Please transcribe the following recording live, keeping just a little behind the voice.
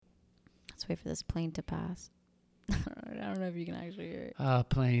wait for this plane to pass. I don't know if you can actually hear it.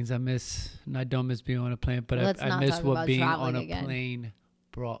 Planes. I don't miss being on a plane, but I miss what being on a plane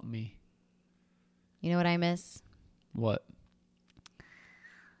brought me. You know what I miss? What?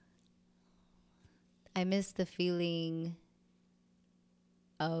 I miss the feeling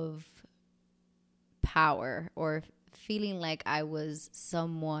of power, or feeling like I was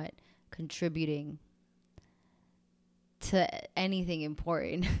somewhat contributing to anything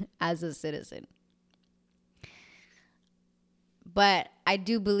important as a citizen. But I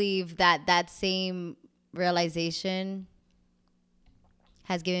do believe that that same realization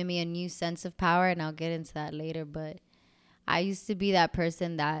has given me a new sense of power, and I'll get into that later. But I used to be that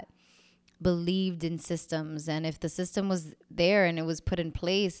person that believed in systems, and if the system was there and it was put in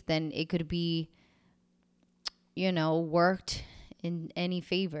place, then it could be, worked in any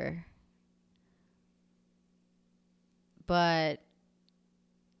favor. But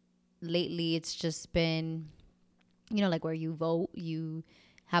lately it's just been, like where you vote, you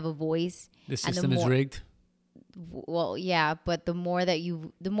have a voice. The system is rigged. Well, yeah, but the more that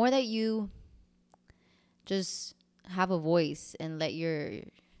you just have a voice and let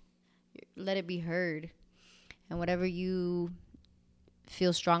it be heard, and whatever you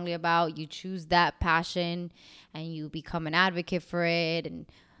feel strongly about, you choose that passion and you become an advocate for it, and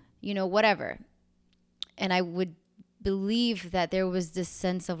whatever. And I would believe that there was this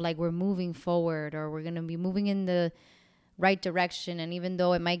sense of like, we're moving forward, or we're going to be moving in the right direction, and even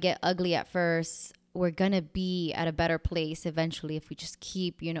though it might get ugly at first, we're going to be at a better place eventually if we just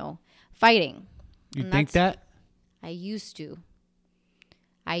keep fighting. You think that? I used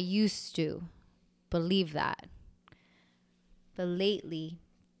to believe that. But lately,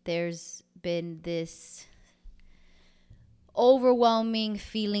 there's been this overwhelming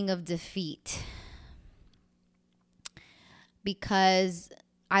feeling of defeat, because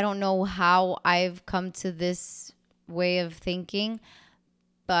I don't know how I've come to this way of thinking,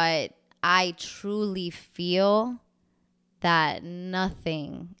 but I truly feel that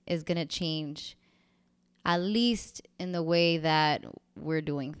nothing is going to change, at least in the way that we're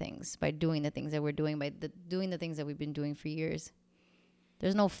doing things, by doing the things that we're doing, doing the things that we've been doing for years.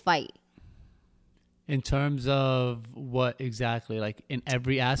 There's no fight. In terms of what exactly? Like in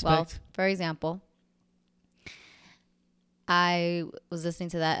every aspect? Well, for example, I was listening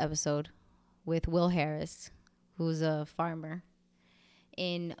to that episode with Will Harris, who's a farmer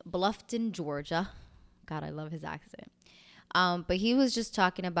in Bluffton, Georgia. God, I love his accent. But he was just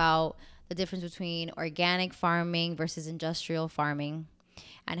talking about the difference between organic farming versus industrial farming,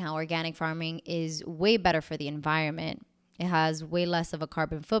 and how organic farming is way better for the environment. It has way less of a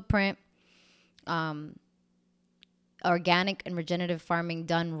carbon footprint. Organic and regenerative farming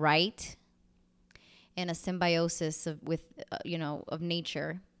done right, in a symbiosis of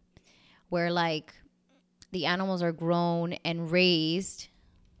nature, where like the animals are grown and raised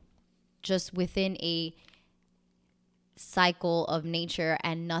just within a cycle of nature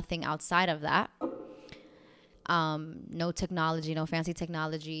and nothing outside of that. No technology, no fancy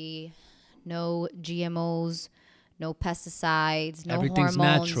technology, no GMOs, no pesticides, no Everything's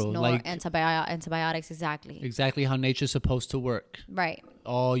hormones, natural, no like antibiotics. Exactly how nature's supposed to work. Right.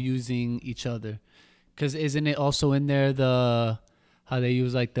 All using each other. Because isn't it also in there how they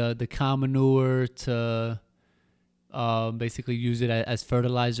use like the cow manure to basically use it as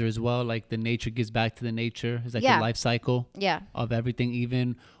fertilizer as well? Like the nature gives back to the nature. It's like the life cycle of everything.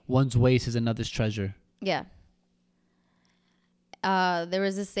 Even one's waste is another's treasure. Yeah. There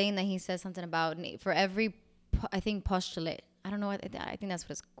was this saying that he said something about for every, I think, postulate. I don't know. I think that's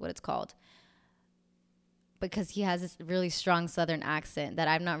what it's called. Because he has this really strong Southern accent that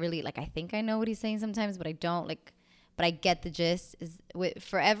I'm not really like. I think I know what he's saying sometimes, but I don't like. But I get the gist.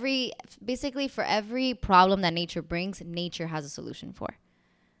 For every problem that nature brings, nature has a solution for.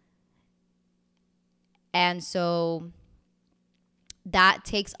 And so that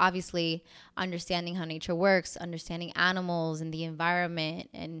takes obviously understanding how nature works, understanding animals and the environment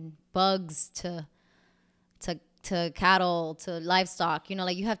and bugs to cattle, to livestock,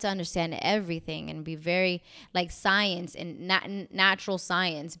 like you have to understand everything and be very like science and natural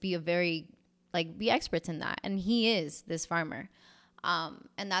science, be experts in that. And he is this farmer.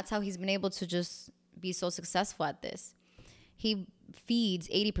 And that's how he's been able to just be so successful at this. He feeds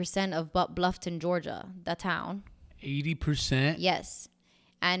 80% of Bluffton, Georgia, the town. 80%? Yes.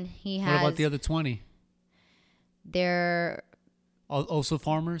 And he has... What about the other 20? They're... Also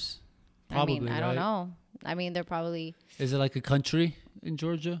farmers? Probably, I don't know. They're probably... Is it like a country in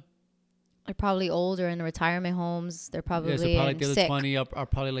Georgia? They're probably older in the retirement homes. They're probably so probably the other sick. 20 are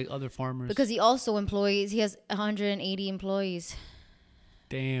probably like other farmers. Because he also he has 180 employees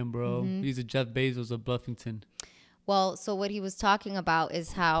Damn, bro. He's a Jeff Bezos of Bluffington. Well, so what he was talking about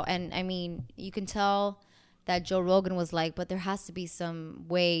is how, and I mean, you can tell that Joe Rogan was like, but there has to be some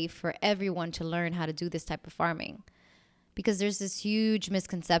way for everyone to learn how to do this type of farming. Because there's this huge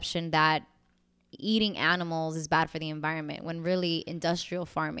misconception that eating animals is bad for the environment when really industrial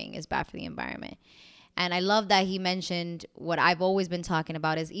farming is bad for the environment. And I love that he mentioned what I've always been talking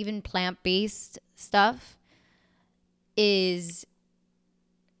about is even plant-based stuff is,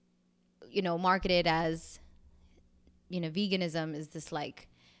 marketed as, veganism is this like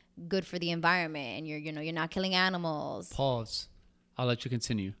good for the environment and you're not killing animals. Pause. I'll let you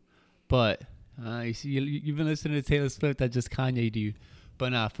continue. But you see, you've been listening to Taylor Swift. I just Kanye'd you. But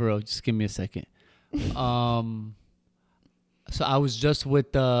nah, for real, just give me a second. So I was just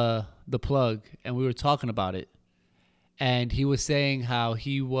with the plug and we were talking about it. And he was saying how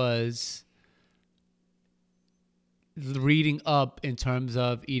he was reading up in terms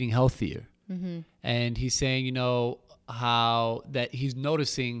of eating healthier. And he's saying, how that he's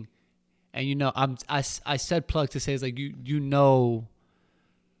noticing, and I said plug to say it's like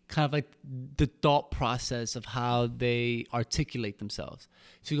kind of like the thought process of how they articulate themselves.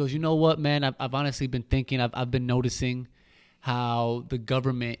 So he goes, you know what, man, I've honestly been thinking, I've been noticing how the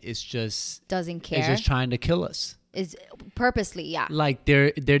government is just doesn't care, is just trying to kill us. Is purposely, yeah. Like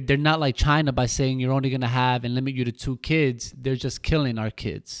they're not like China by saying you're only gonna have and limit you to 2 kids. They're just killing our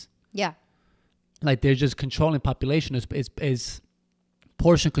kids. Yeah. Like they're just controlling population is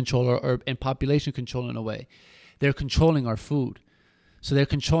portion control and population control in a way. They're controlling our food. So they're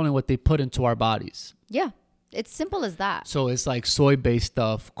controlling what they put into our bodies. Yeah. It's simple as that. So it's like soy-based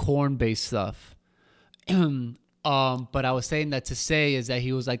stuff, corn-based stuff. But I was saying that to say is that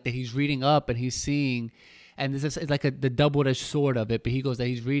he was like that he's reading up and he's seeing, and this is like the double-edged sword of it, but he goes that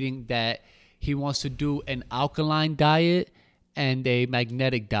he's reading that he wants to do an alkaline diet and a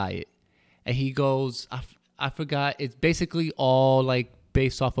magnetic diet. And he goes, I forgot, it's basically all like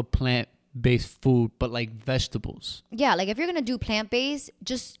based off of plant-based food, but like vegetables. Yeah, like if you're going to do plant-based,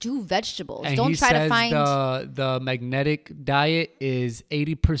 just do vegetables. And don't try to find... the magnetic diet is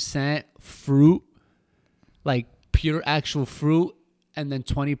 80% fruit, like pure actual fruit, and then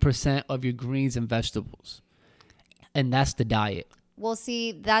 20% of your greens and vegetables. And that's the diet. Well,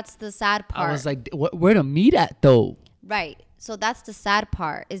 see, that's the sad part. I was like, where the meat at, though? Right. So that's the sad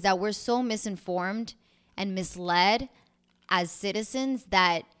part, is that we're so misinformed and misled as citizens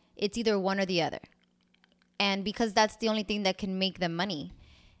that it's either one or the other. And because that's the only thing that can make them money.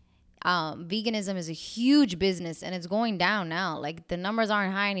 Veganism is a huge business and it's going down now. Like the numbers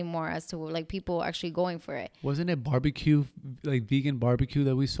aren't high anymore as to like people actually going for it. Wasn't it barbecue, like vegan barbecue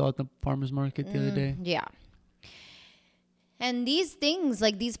that we saw at the farmer's market the other day? Yeah. And these things,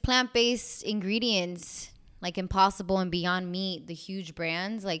 like these plant-based ingredients, like Impossible and Beyond Meat, the huge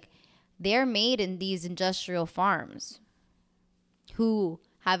brands, like they're made in these industrial farms who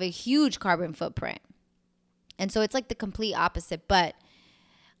have a huge carbon footprint. And so it's like the complete opposite. But,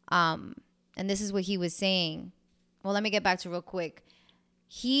 and this is what he was saying. Well, let me get back to real quick.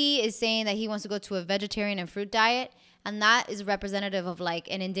 He is saying that he wants to go to a vegetarian and fruit diet. And that is representative of like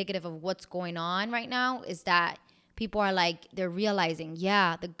and indicative of what's going on right now is that people are like, they're realizing,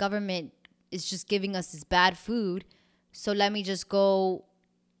 yeah, the government is just giving us this bad food. So let me just go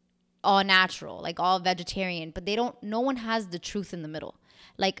all natural, like all vegetarian. But no one has the truth in the middle.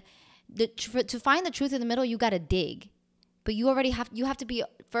 Like to find the truth in the middle, you got to dig. But you have to be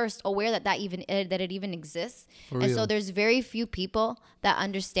first aware that it even exists. And so there's very few people that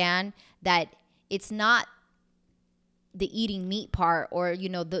understand that it's not the eating meat part or,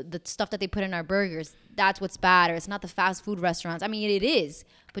 the stuff that they put in our burgers. That's what's bad. Or it's not the fast food restaurants. I mean, it is.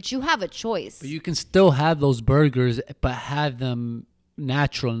 But you have a choice. But you can still have those burgers, but have them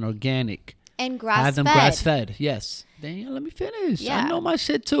natural and organic. And grass-fed. Have them grass-fed, yes. Danielle, let me finish. Yeah. I know my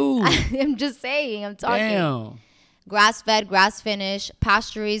shit, too. I'm just saying. I'm talking. Damn. Grass-fed, grass-finished,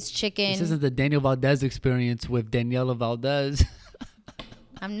 pasture-raised chicken. This isn't the Daniel Valdez experience with Daniela Valdez.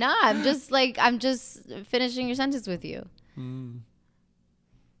 I'm not. I'm just finishing your sentence with you.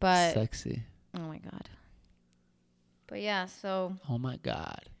 But sexy. Oh my God. But yeah, so. Oh my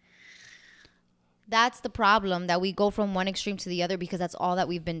God. That's the problem, that we go from one extreme to the other because that's all that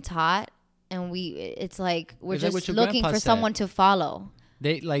we've been taught, and it's like we're just looking for someone to follow.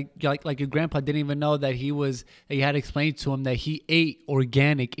 They like your grandpa didn't even know that he had to explain to him that he ate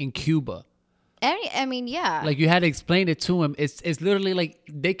organic in Cuba. I mean, yeah. Like you had to explain it to him. It's literally like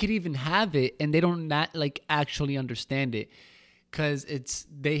they could even have it and they don't not like actually understand it, because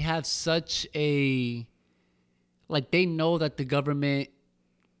they have such a, like, they know that the government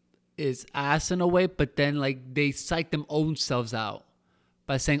is ass in a way, but then like they psych them own selves out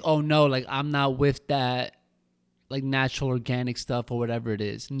by saying, "Oh no, like I'm not with that, like natural organic stuff or whatever it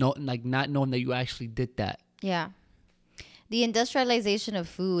is." No, like not knowing that you actually did that. Yeah. The industrialization of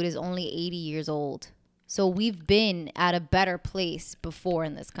food is only 80 years old. So we've been at a better place before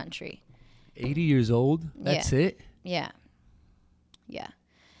in this country. 80 years old? That's it? Yeah. Yeah.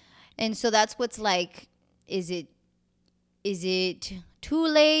 And so that's what's like, is it too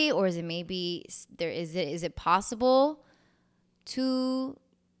late, or is it maybe is it possible to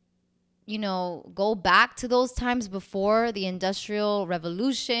go back to those times before the industrial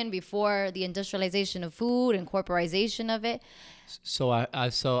revolution, before the industrialization of food and corporatization of it? So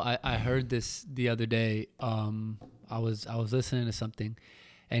I heard this the other day. I was listening to something,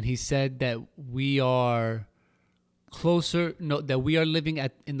 and he said that we are that we are living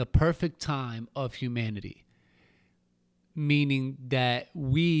in the perfect time of humanity. Meaning that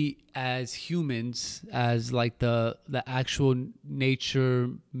we as humans, as like the actual nature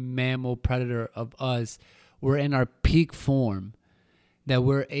mammal predator of us, we're in our peak form, that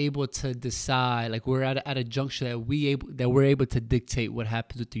we're able to decide, like we're at a juncture that we're able to dictate what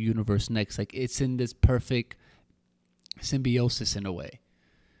happens with the universe next. Like it's in this perfect symbiosis in a way.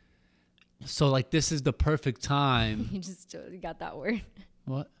 So like this is the perfect time. You just got that word.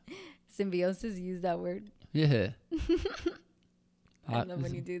 What? Symbiosis, use that word. Yeah. I love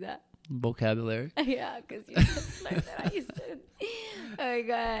when you do that. Vocabulary. Yeah, because you just learned that. I used to. Oh my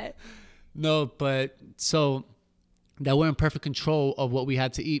God. No, but so that we're in perfect control of what we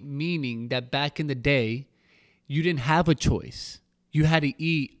had to eat, meaning that back in the day, you didn't have a choice. You had to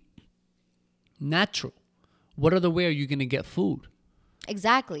eat natural. What other way are you going to get food?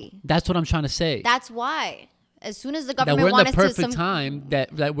 Exactly. That's what I'm trying to say. That's why. As soon as the That government we're in wanted the perfect time,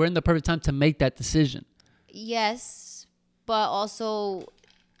 that we're in the perfect time to make that decision. Yes, but also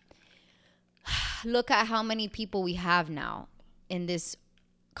look at how many people we have now in this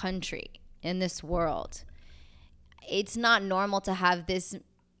country, in this world. It's not normal to have this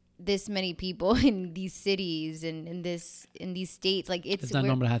many people in these cities and in these states. Like it's not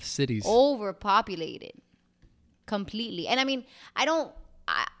normal to have cities overpopulated completely. And I mean, I don't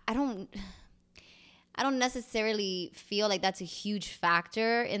necessarily feel like that's a huge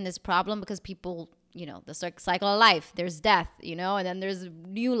factor in this problem, because people, the cycle of life, there's death, and then there's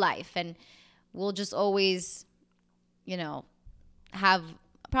new life, and we'll just always, have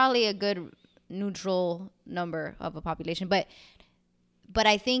probably a good neutral number of a population, but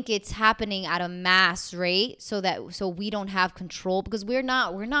I think it's happening at a mass rate so we don't have control, because we're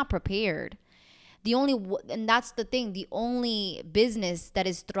not prepared. And that's the thing, the only business that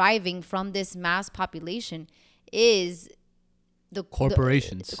is thriving from this mass population is the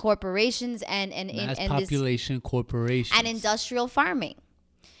corporations and mass population corporations and industrial farming.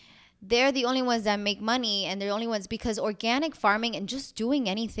 They're the only ones that make money, and they're the only ones, because organic farming and just doing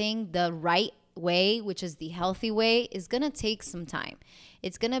anything the right way, which is the healthy way, is going to take some time.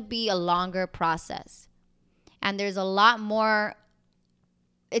 It's going to be a longer process. And there's a lot more,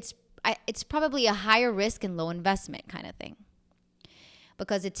 it's probably a higher risk and low investment kind of thing,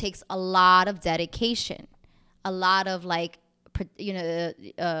 because it takes a lot of dedication, a lot of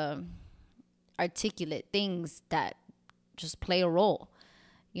articulate things that just play a role,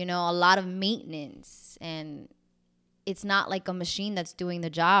 a lot of maintenance, and it's not like a machine that's doing the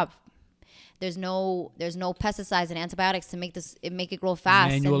job. There's no pesticides and antibiotics to make it grow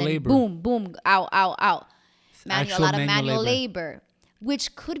fast. Manual and then labor. Boom, out. A lot of manual labor,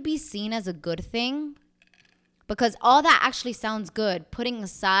 which could be seen as a good thing, because all that actually sounds good, putting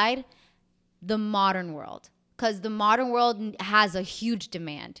aside the modern world, because the modern world has a huge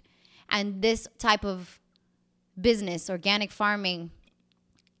demand, and this type of business, organic farming,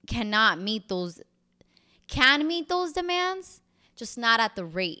 can meet those demands, just not at the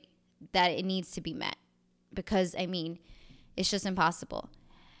rate that it needs to be met, because I mean, it's just impossible.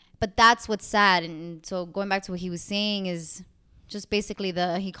 But that's what's sad. And so going back to what he was saying is just basically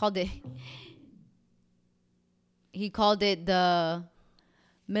he called it the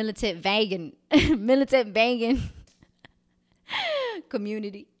militant vegan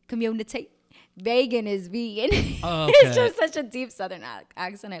community. Vegan is vegan. Oh, okay. It's just such a deep Southern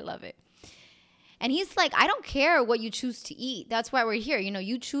accent. I love it. And he's like, I don't care what you choose to eat. That's why we're here.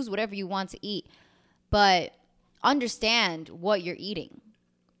 You choose whatever you want to eat, but understand what you're eating.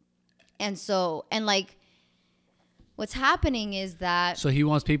 And so, and like, what's happening is that... So he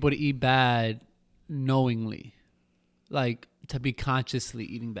wants people to eat bad knowingly, like to be consciously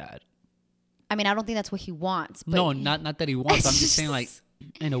eating bad. I mean, I don't think that's what he wants. But no, not that he wants. I'm just saying, like,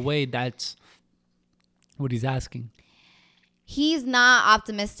 in a way, that's what he's asking. He's not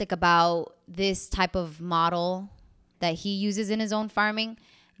optimistic about this type of model that he uses in his own farming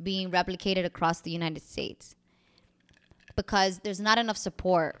being replicated across the United States, because there's not enough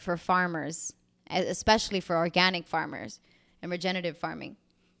support for farmers, especially for organic farmers and regenerative farming,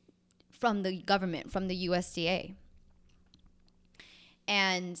 from the government, from the USDA.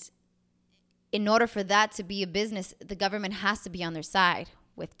 And in order for that to be a business, the government has to be on their side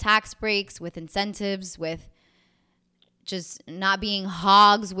with tax breaks, with incentives, with just not being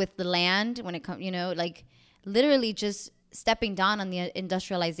hogs with the land when it comes, like literally just stepping down on the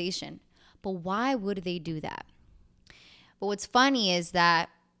industrialization. But why would they do that? But what's funny is that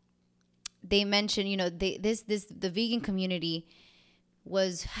they mentioned, the vegan community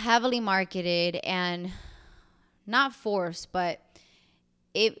was heavily marketed and not forced, but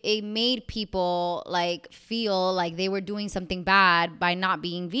it made people like feel like they were doing something bad by not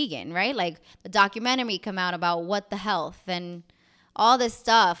being vegan, right? Like the documentary come out about what the health and all this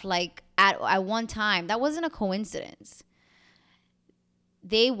stuff. Like at one time, that wasn't a coincidence.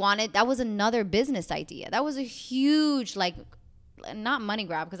 That was another business idea. That was a huge, like, not money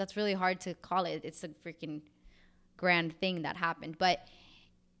grab, because that's really hard to call it. It's a freaking grand thing that happened. But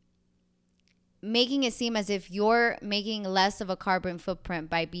making it seem as if you're making less of a carbon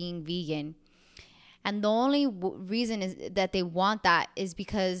footprint by being vegan. And the only reason is that they want that is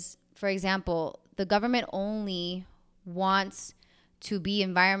because, for example, the government only wants to be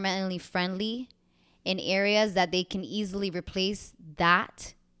environmentally friendly in areas that they can easily replace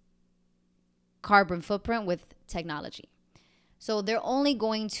that carbon footprint with technology. So they're only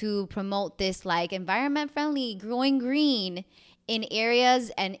going to promote this like environment friendly, growing green in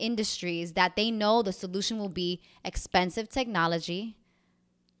areas and industries that they know the solution will be expensive technology,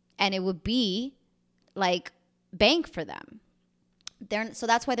 and it would be like bank for them. So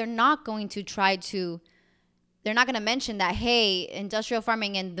that's why they're not going to mention that, hey, industrial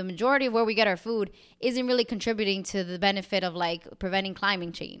farming and the majority of where we get our food isn't really contributing to the benefit of like preventing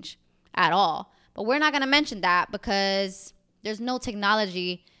climate change at all. But we're not going to mention that because there's no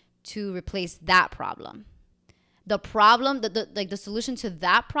technology to replace that problem. The problem, the solution to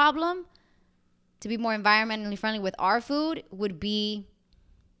that problem, to be more environmentally friendly with our food, would be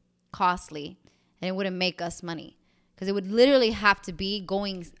costly, and it wouldn't make us money, because it would literally have to be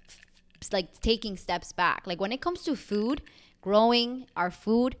going, like, taking steps back. Like when it comes to food, growing our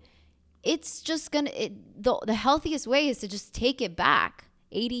food, it's just the healthiest way is to just take it back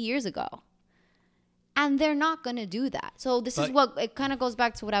 80 years ago. And they're not going to do that. So this is what it kind of goes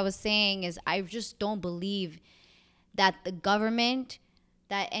back to what I was saying, is I just don't believe that the government,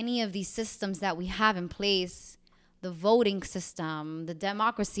 that any of these systems that we have in place, the voting system, the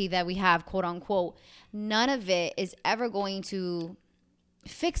democracy that we have, quote unquote, none of it is ever going to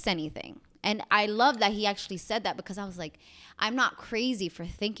fix anything. And I love that he actually said that, because I was like, I'm not crazy for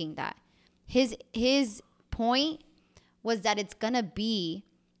thinking that. His point was that it's going to be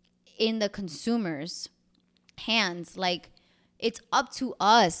in the consumer's hands. Like, it's up to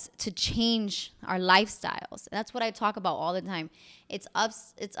us to change our lifestyles. That's what I talk about all the time. It's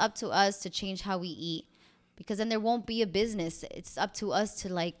up to us to change how we eat, because then there won't be a business. It's up to us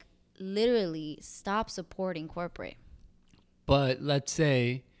to like literally stop supporting corporate. But let's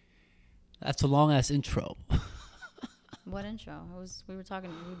say that's a long ass intro. What intro? We've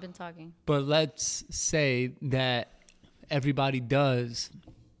been talking. But let's say that everybody does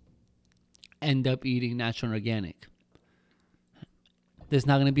end up eating natural and organic. There's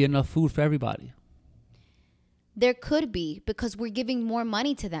not going to be enough food for everybody. There could be, because we're giving more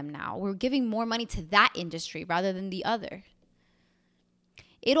money to them now. We're giving more money to that industry rather than the other.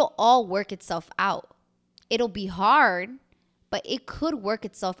 It'll all work itself out. It'll be hard, but it could work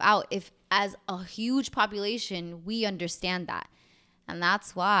itself out if, as a huge population, we understand that. And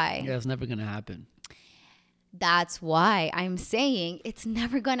that's why. Yeah, it's never going to happen. That's why I'm saying it's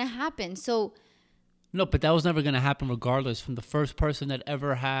never going to happen. So. No, but that was never going to happen regardless. From the first person that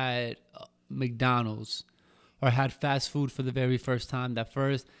ever had McDonald's or had fast food for the very first time,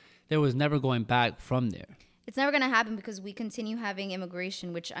 there was never going back from there. It's never going to happen because we continue having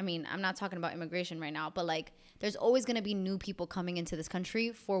immigration, which, I mean, I'm not talking about immigration right now, but like there's always going to be new people coming into this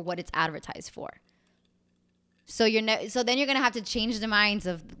country for what it's advertised for. So so then you're going to have to change the minds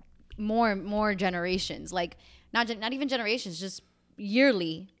of more generations, like not even generations, just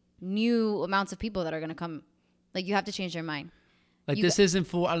yearly new amounts of people that are going to come. Like, you have to change your mind. Like, this isn't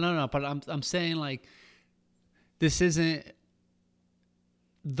for, I don't know, but I'm saying, like, this isn't,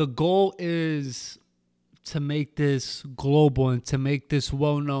 the goal is to make this global and to make this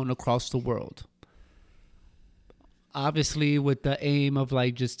well known across the world. Obviously with the aim of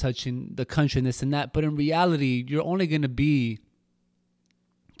like just touching the country and this and that, but in reality, you're only going to be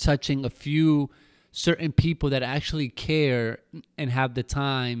touching a few certain people that actually care and have the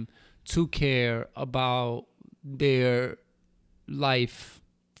time to care about their life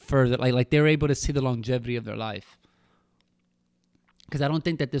further. Like they're able to see the longevity of their life. Because I don't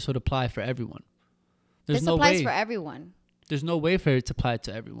think that this would apply for everyone. This applies for everyone. There's no way for it to apply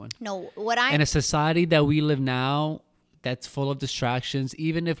to everyone. No, in a society that we live now, that's full of distractions.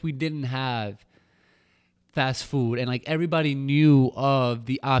 Even if we didn't have fast food and like everybody knew of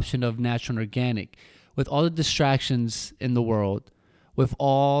the option of natural and organic, with all the distractions in the world, with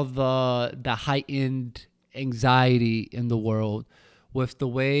all the heightened anxiety in the world, with the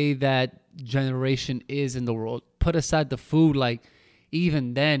way that generation is in the world, put aside the food, like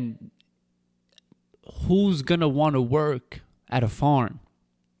even then, who's gonna want to work at a farm?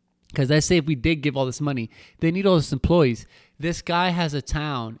 Because let's say if we did give all this money, they need all these employees. This guy has a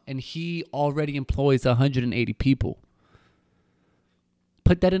town and he already employs 180 people.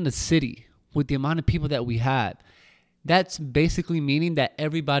 Put that in the city with the amount of people that we have. That's basically meaning that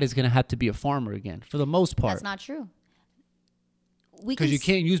everybody's going to have to be a farmer again for the most part. That's not true. Because you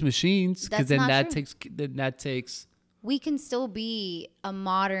can't use machines, because then that takes. We can still be a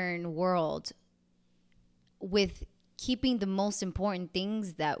modern world with keeping the most important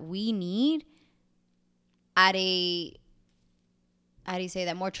things that we need at a, how do you say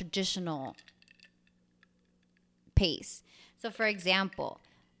that, more traditional pace. So for example,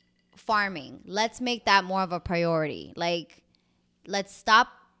 farming, let's make that more of a priority. Like, let's stop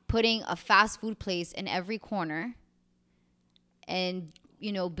putting a fast food place in every corner and,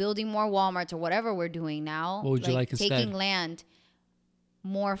 you know, building more Walmarts or whatever we're doing now. What would you like instead? Taking land,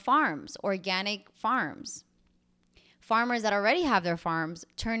 more farms, organic farms. Farmers that already have their farms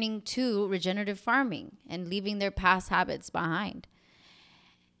turning to regenerative farming and leaving their past habits behind.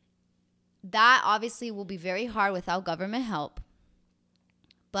 That obviously will be very hard without government help.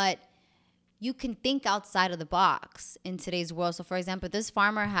 But you can think outside of the box in today's world. So, for example, this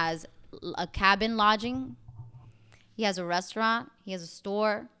farmer has a cabin lodging. He has a restaurant. He has a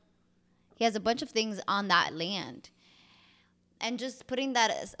store. He has a bunch of things on that land. And just putting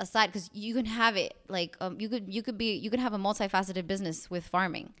that aside, because you can have it like you could have a multifaceted business with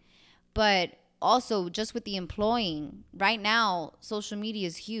farming, but also just with the employing. Right now, social media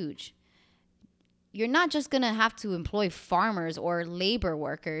is huge. You're not just gonna have to employ farmers or labor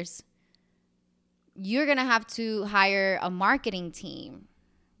workers. You're gonna have to hire a marketing team.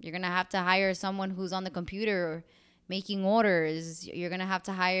 You're gonna have to hire someone who's on the computer making orders. You're gonna have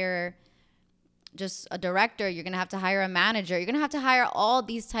to hire just a director. You're going to have to hire a manager. You're going to have to hire all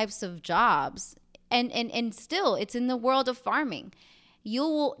these types of jobs. And still, it's in the world of farming.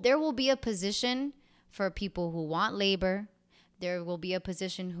 There will be a position for people who want labor. There will be a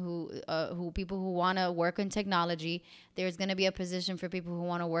position who people who want to work in technology. There's going to be a position for people who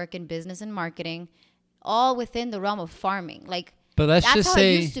want to work in business and marketing, all within the realm of farming. Like, but that's how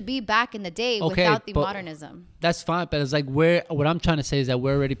it used to be back in the day, without the modernism. That's fine, but it's like what I'm trying to say is that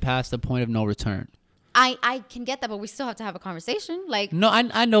we're already past the point of no return. I can get that, but we still have to have a conversation. Like, no,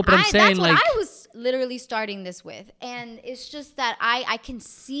 I know, but I'm saying, that's what I was literally starting this with, and it's just that I can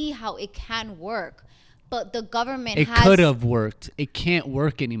see how it can work, but the government could have worked. It can't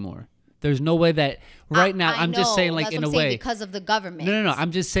work anymore. There's no way that right now. I'm just saying, like, in a way, because of the government. No.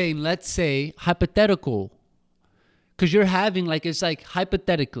 I'm just saying, let's say hypothetical. Because you're having, like, it's like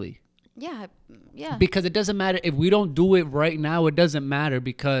hypothetically. Yeah. Because it doesn't matter. If we don't do it right now, it doesn't matter,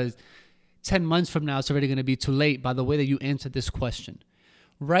 because 10 months from now, it's already going to be too late by the way that you answered this question.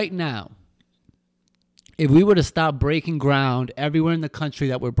 Right now, if we were to stop breaking ground everywhere in the country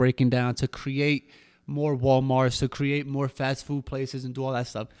that we're breaking down to create more Walmarts, to create more fast food places and do all that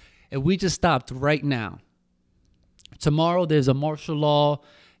stuff, if we just stopped right now, tomorrow there's a martial law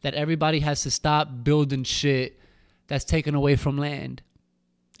that everybody has to stop building shit that's taken away from land.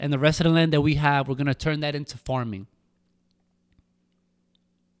 And the rest of the land that we have, we're going to turn that into farming.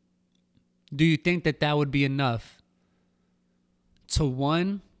 Do you think that would be enough to,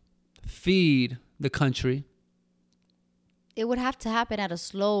 one, feed the country? It would have to happen at a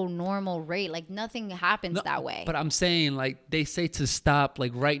slow, normal rate. Like, nothing happens that way. But I'm saying, like, they say to stop,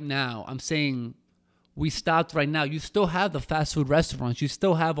 like, right now. I'm saying we stopped right now. You still have the fast food restaurants. You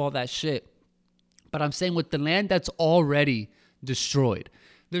still have all that shit. But I'm saying with the land that's already destroyed,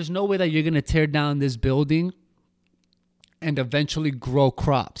 there's no way that you're going to tear down this building and eventually grow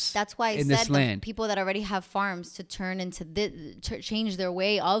crops. That's why I said the land. People that already have farms to turn into change their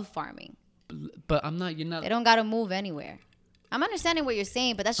way of farming. But you're not. They don't got to move anywhere. I'm understanding what you're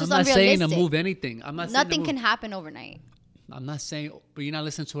saying, but that's just unrealistic. I'm not unrealistic. saying to move anything. I'm not saying nothing can happen overnight. I'm not saying, but you're not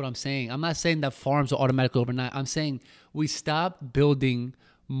listening to what I'm saying. I'm not saying that farms are automatically overnight. I'm saying we stop building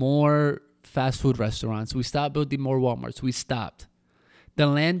more fast food restaurants. We stopped building more Walmarts. We stopped. The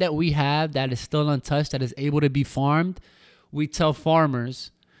land that we have that is still untouched, that is able to be farmed, we tell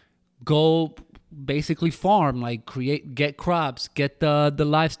farmers, go basically farm, like get crops, get the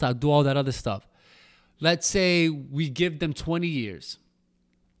livestock, do all that other stuff. Let's say we give them 20 years.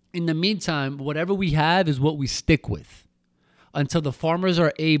 In the meantime, whatever we have is what we stick with until the farmers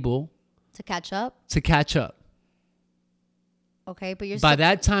are able To catch up. Okay, but By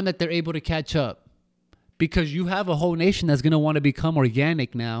that time that they're able to catch up, because you have a whole nation that's going to want to become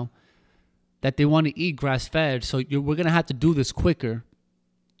organic now, that they want to eat grass-fed. So we're going to have to do this quicker.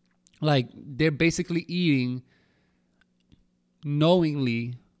 Like, they're basically eating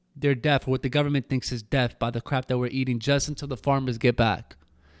knowingly they're deaf, or what the government thinks is deaf, by the crap that we're eating just until the farmers get back.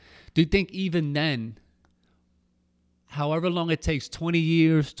 Do you think even then, however long it takes, 20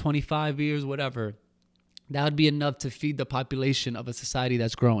 years, 25 years, whatever, that would be enough to feed the population of a society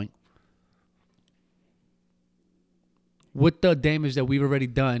that's growing? With the damage that we've already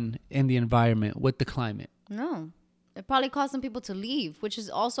done in the environment, with the climate. No. It probably caused some people to leave, which is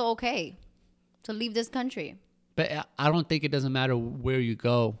also okay, to leave this country. But I don't think it doesn't matter where you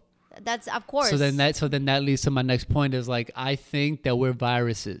go. That's, of course. So then that leads to my next point is, like, I think that we're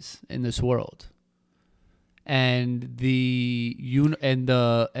viruses in this world. And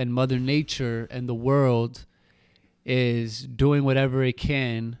and Mother Nature and the world is doing whatever it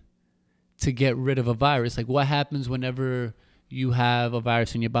can to get rid of a virus. Like, what happens whenever you have a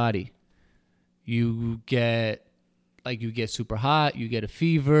virus in your body? You get super hot, you get a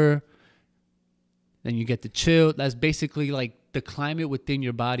fever, then you get the chill. That's basically like the climate within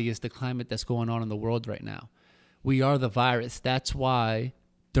your body is the climate that's going on in the world right now. We are the virus. That's why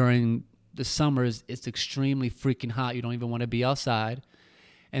during the summers, it's extremely freaking hot. You don't even want to be outside.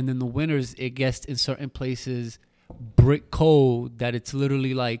 And then the winters, it gets in certain places brick cold that it's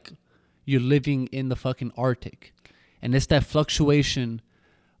literally like you're living in the fucking Arctic. And it's that fluctuation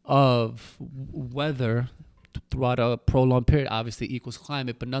of weather throughout a prolonged period obviously equals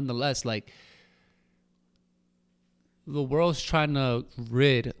climate. But nonetheless, like, the world's trying to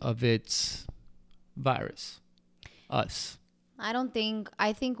rid of its virus. Us. I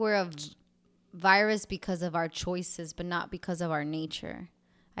think we're a virus because of our choices, but not because of our nature.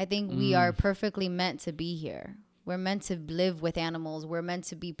 I think we are perfectly meant to be here. We're meant to live with animals. We're meant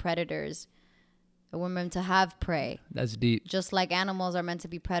to be predators. We're meant to have prey. That's deep. Just like animals are meant to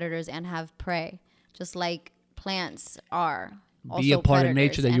be predators and have prey. Just like plants are. Be a part of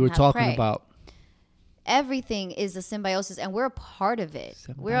nature that you were talking prey. About. Everything is a symbiosis, and we're a part of it.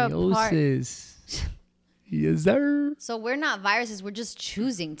 We're a part. Yes, sir. So we're not viruses. We're just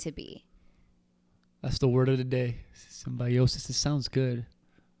choosing to be. That's the word of the day. Symbiosis. It sounds good.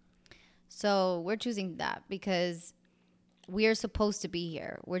 So we're choosing that because we are supposed to be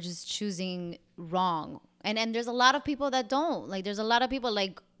here. We're just choosing wrong. And there's a lot of people that don't. Like, there's a lot of people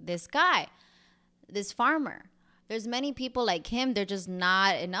like this guy, this farmer. There's many people like him. They're just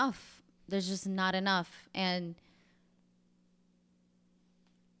not enough. There's just not enough. And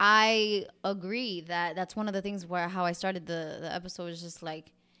I agree that that's one of the things where how I started the episode is just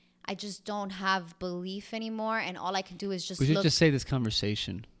like, I just don't have belief anymore. And all I can do is just We should just say this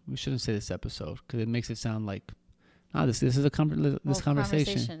conversation. We shouldn't say this episode because it makes it sound like, this is a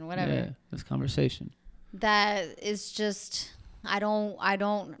conversation. Whatever. Yeah, this conversation. That is just, I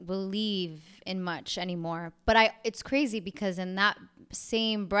don't believe in much anymore. But it's crazy because in that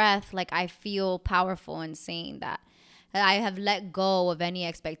same breath, like, I feel powerful in saying that I have let go of any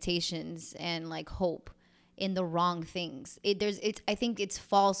expectations and like hope in the wrong things. I think it's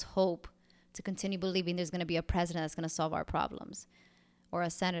false hope to continue believing there's going to be a president that's going to solve our problems, or a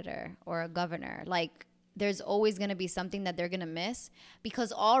senator or a governor. Like, there's always going to be something that they're going to miss,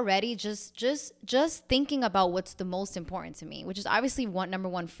 because already just thinking about what's the most important to me, which is obviously number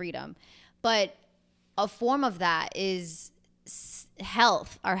one, freedom. But a form of that is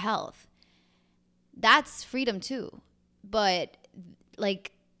health, our health. That's freedom too. But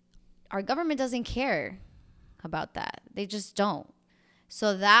like, our government doesn't care about that. They just don't.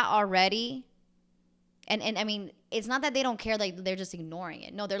 So that already, and I mean, it's not that they don't care, like they're just ignoring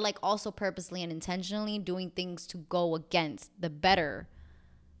it. No, they're like also purposely and intentionally doing things to go against the better,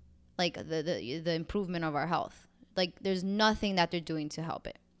 like the improvement of our health. Like, there's nothing that they're doing to help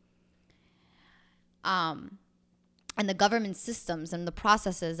it. And the government systems and the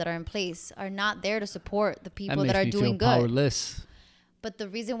processes that are in place are not there to support the people that are doing good. Powerless. But the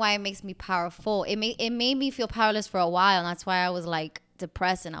reason why it makes me powerful, it made me feel powerless for a while, and that's why I was like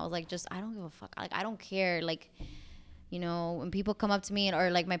depressed, and I was like, just, I don't give a fuck. Like, I don't care. Like, you know, when people come up to me,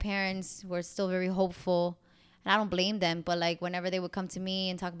 or like my parents were still very hopeful, And I don't blame them, but like whenever they would come to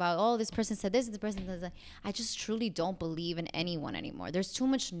me and talk about, oh, this person said this, this person said that, I just truly don't believe in anyone anymore. There's too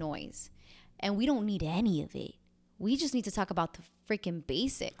much noise, and we don't need any of it. We just need to talk about the freaking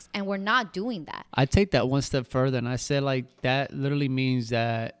basics, and we're not doing that. I take that one step further, and I said like that literally means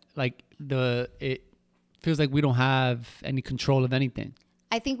that like it feels like we don't have any control of anything.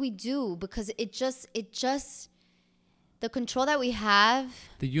 I think we do, because it just the control that we have.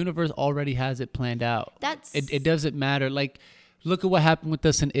 The universe already has it planned out. That's It doesn't matter. Like, look at what happened with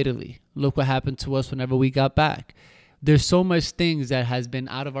us in Italy. Look what happened to us whenever we got back. There's so much things that has been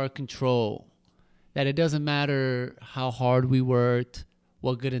out of our control that it doesn't matter how hard we worked,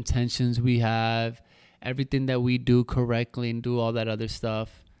 what good intentions we have, everything that we do correctly and do all that other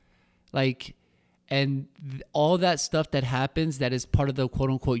stuff. Like, and all that stuff that happens that is part of the quote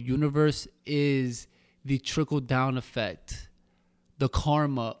unquote universe is the trickle down effect, the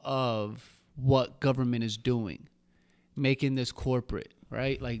karma of what government is doing, making this corporate,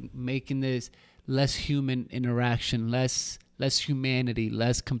 right? Like making this less human interaction, less humanity,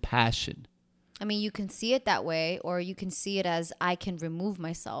 less compassion. I mean, you can see it that way, or you can see it as I can remove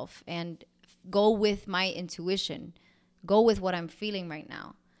myself and go with my intuition, go with what I'm feeling right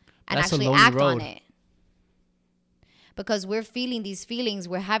now, and That's actually act on it. Because we're feeling these feelings,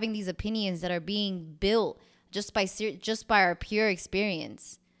 we're having these opinions that are being built just by our pure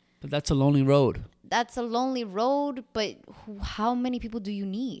experience. But that's a lonely road. That's a lonely road, but how many people do you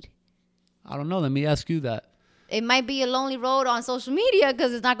need? I don't know. Let me ask you that. It might be a lonely road on social media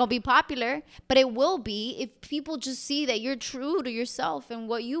because it's not going to be popular, but it will be if people just see that you're true to yourself and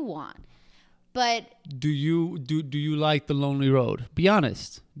what you want. But do you like the lonely road? Be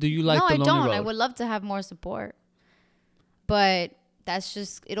honest. Do you like the lonely road? No, I don't. I would love to have more support. But that's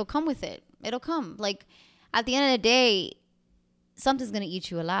just, it'll come with it. It'll come. Like, at the end of the day, something's going to eat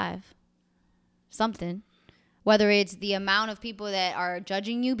you alive. Something. Whether it's the amount of people that are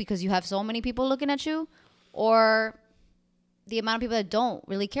judging you because you have so many people looking at you, or the amount of people that don't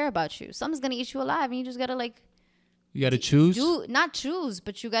really care about you. Something's going to eat you alive, and you just got to, like... You got to choose? Not choose,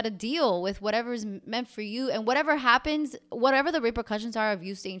 but you got to deal with whatever is meant for you. And whatever happens, whatever the repercussions are of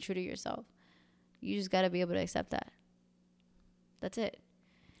you staying true to yourself, you just got to be able to accept that. That's it.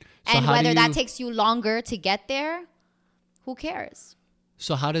 So and whether that takes you longer to get there, who cares?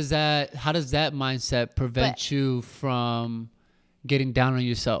 So how does that mindset prevent you from getting down on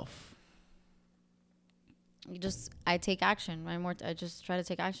yourself? I take action. I just try to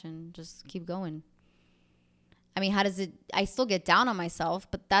take action. Just keep going. I mean, I still get down on myself,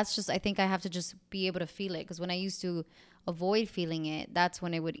 but that's just, I think I have to just be able to feel it. Because when I used to avoid feeling it, that's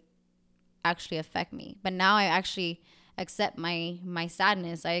when it would actually affect me. But now I actually accept my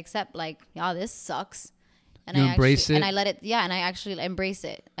sadness. I accept, like, oh, this sucks. And you embrace it? And I let it, and I actually embrace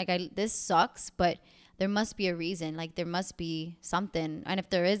it. Like, this sucks, but there must be a reason. Like, there must be something. And if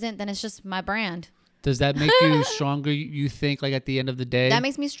there isn't, then it's just my brand. Does that make you stronger, you think, like, at the end of the day? That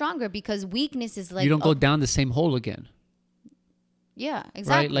makes me stronger, because weakness is like... You don't go down the same hole again. Yeah,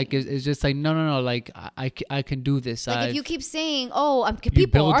 exactly. Right? Like, it's just like, no. Like, I can do this. Like, if you keep saying, oh, people you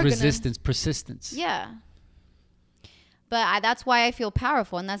build are resistance, persistence. Yeah. But that's why I feel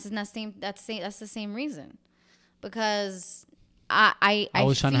powerful. And that's the same reason. Because I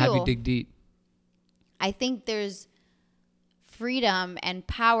was trying to have you dig deep. I think there's freedom and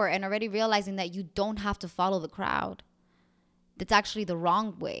power, and already realizing that you don't have to follow the crowd. That's actually the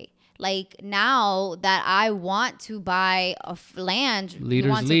wrong way. Like, now that I want to buy land,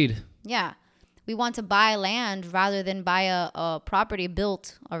 leaders lead. Yeah, we want to buy land rather than buy a property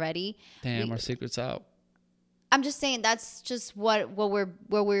built already. Damn, our secret's out. I'm just saying that's just what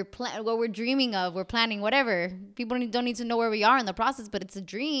we're dreaming of. We're planning whatever. People don't need to know where we are in the process, but it's a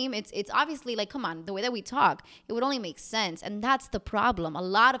dream. It's obviously, like, come on, the way that we talk, it would only make sense. And that's the problem. A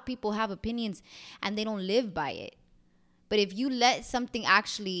lot of people have opinions and they don't live by it. But if you let something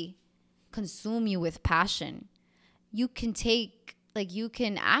actually consume you with passion, you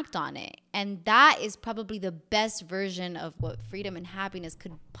can act on it. And that is probably the best version of what freedom and happiness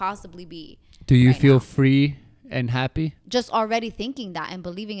could possibly be. Do you feel free and happy? Just already thinking that and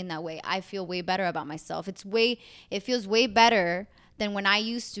believing in that way, I feel way better about myself. It feels way better than when I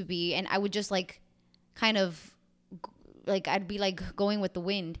used to be, and I would just like kind of like I'd be like going with the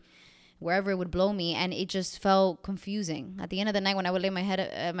wind wherever it would blow me, and it just felt confusing. At the end of the night, when I would lay my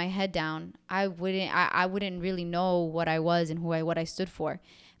head down, I wouldn't really know what I was and what I stood for.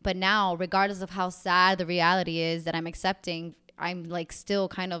 But now, regardless of how sad the reality is that I'm accepting, I'm like still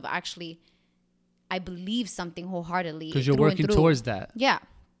kind of actually, I believe something wholeheartedly. Because you're working towards that. Yeah.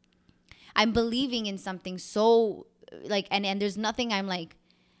 I'm believing in something so, like, and there's nothing I'm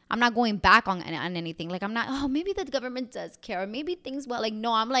I'm not going back on anything. Like, I'm not, oh, maybe the government does care, or maybe things well. Like,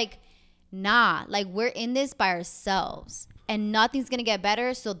 no, I'm like, nah, like, we're in this by ourselves and nothing's gonna get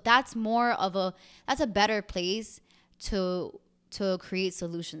better. So that's a better place to create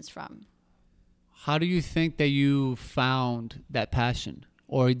solutions from. How do you think that you found that passion,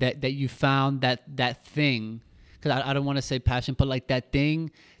 or that you found that thing? Because I don't want to say passion, but like that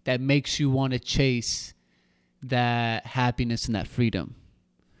thing that makes you want to chase that happiness and that freedom.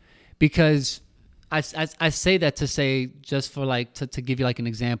 Because I say that to say, just for like to give you like an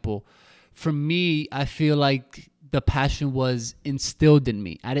example. For me, I feel like the passion was instilled in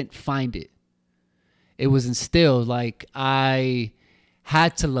me. I didn't find it. It was instilled. Like, I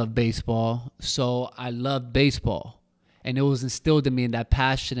had to love baseball, so I loved baseball. And it was instilled in me, and that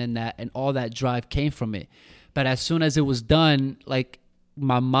passion and all that drive came from it. But as soon as it was done, like,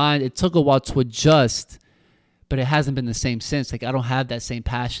 my mind, it took a while to adjust, but it hasn't been the same since. Like, I don't have that same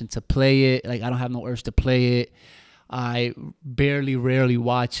passion to play it. Like, I don't have no urge to play it. I rarely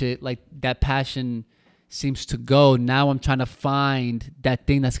watch it. Like, that passion seems to go. Now I'm trying to find that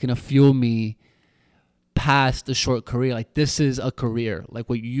thing that's going to fuel me past the short career. Like, this is a career. Like,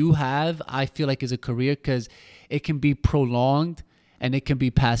 what you have, I feel like, is a career, because it can be prolonged and it can be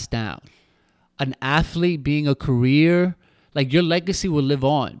passed down. An athlete being a career, like, your legacy will live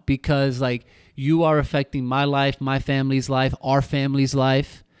on, because like, you are affecting my life, my family's life, our family's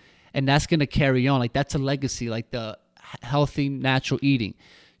life, and that's going to carry on. Like, that's a legacy, like the healthy, natural eating.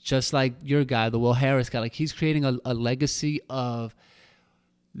 Just like your guy, the Will Harris guy, like, he's creating a legacy of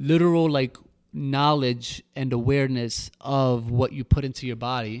literal, like, knowledge and awareness of what you put into your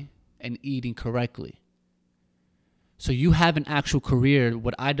body and eating correctly. So you have an actual career,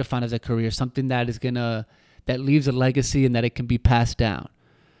 what I define as a career, something that leaves a legacy and that it can be passed down.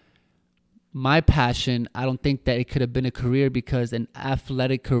 My passion, I don't think that it could have been a career, because an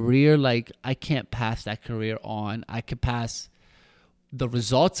athletic career, like, I can't pass that career on. I could pass the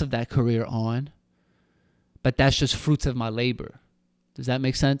results of that career on, but that's just fruits of my labor. Does that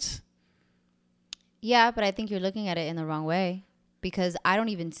make sense? Yeah, but I think you're looking at it in the wrong way, because I don't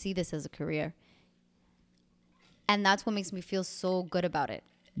even see this as a career. And that's what makes me feel so good about it.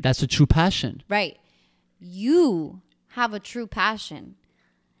 That's a true passion. Right. You have a true passion.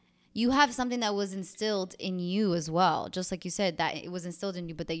 You have something that was instilled in you as well. Just like you said, that it was instilled in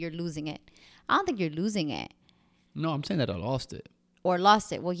you, but that you're losing it. I don't think you're losing it. No, I'm saying that I lost it. Or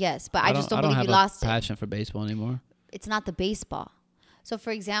lost it. Well, yes, but I just don't believe you lost it. I don't have a passion for baseball anymore. It's not the baseball. So,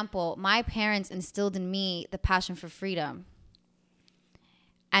 for example, my parents instilled in me the passion for freedom.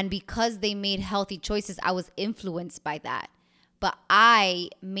 And because they made healthy choices, I was influenced by that. But I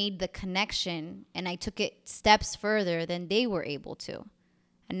made the connection and I took it steps further than they were able to.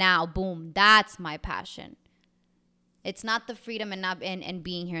 And now, boom, that's my passion. It's not the freedom and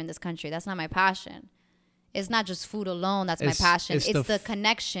being here in this country. That's not my passion. It's not just food alone. That's my passion. It's the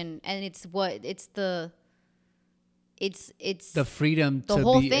connection, and it's the freedom the to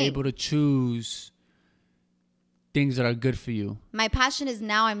whole be thing. able to choose things that are good for you. My passion is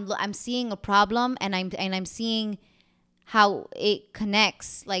now I'm seeing a problem, and I'm seeing how it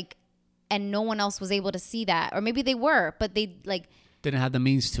connects, like, and no one else was able to see that, or maybe they were, but they like didn't have the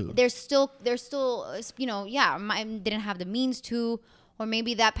means to. They're still didn't have the means to, or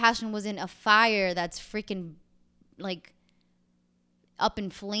maybe that passion was in a fire that's freaking like up in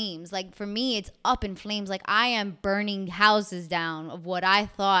flames. Like, for me, it's up in flames. Like, I am burning houses down of what I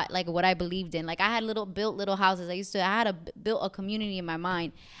thought, like, what I believed in. Like, I had built little houses. I had built a community in my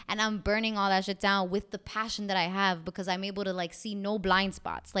mind, and I'm burning all that shit down with the passion that I have, because I'm able to, like, see no blind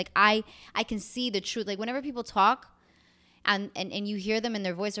spots. Like, I can see the truth. Like, whenever people talk and you hear them in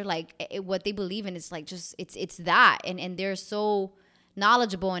their voice, or like what they believe in, it's like just it's that, and they're so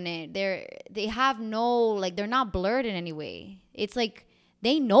knowledgeable in it. They have no, like, they're not blurred in any way. It's like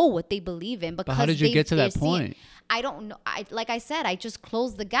they know what they believe in. Because but how did you get to that point? I don't know. Like I said, I just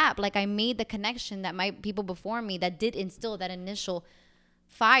closed the gap. Like, I made the connection that my people before me that did instill that initial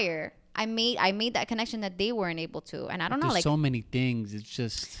fire. I made that connection that they weren't able to. And I don't know, There's like, so many things. It's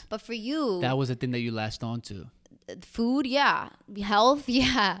just. But for you, that was the thing that you latched on to. Food, yeah. Health,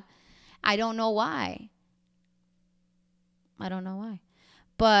 yeah. I don't know why.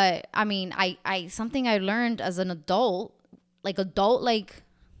 But I mean, I something I learned as an adult, like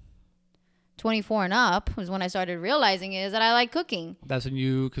 24 and up, was when I started realizing is that I like cooking. That's when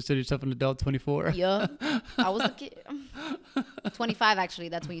you consider yourself an adult, 24? Yeah. I was a kid. 25, actually.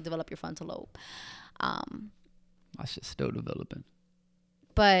 That's when you develop your frontal lobe. My shit's still developing.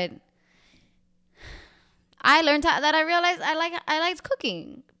 But I learned that I realized I liked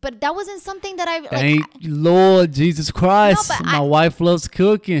cooking, but that wasn't something that I like. Thank Lord Jesus Christ. No, but My wife loves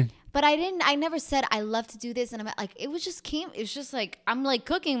cooking. But I never said I love to do this. And I'm like, it was just like, I'm like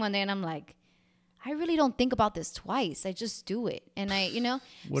cooking one day and I'm like, I really don't think about this twice. I just do it. And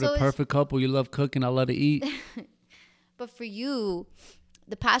What a perfect couple. You love cooking. I love to eat. But for you,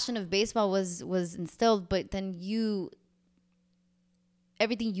 the passion of baseball was instilled, but then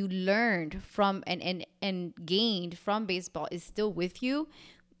everything you learned from and gained from baseball is still with you,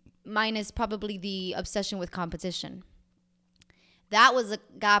 minus probably the obsession with competition. That was a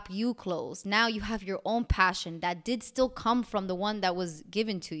gap you closed. Now you have your own passion that did still come from the one that was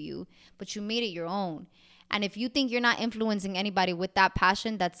given to you, but you made it your own. And if you think you're not influencing anybody with that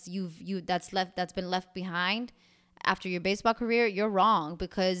passion that's been left behind after your baseball career, you're wrong,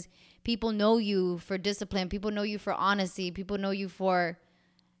 because people know you for discipline, people know you for honesty, people know you for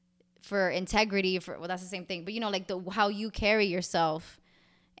integrity, well, that's the same thing, but like how you carry yourself.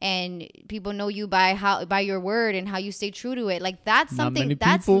 And people know you by your word and how you stay true to it. Like, that's something,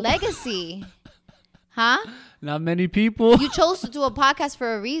 that's legacy. Huh? Not many people. You chose to do a podcast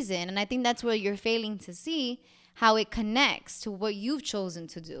for a reason. And I think that's where you're failing to see how it connects to what you've chosen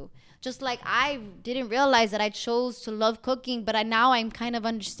to do. Just like I didn't realize that I chose to love cooking, but now I'm kind of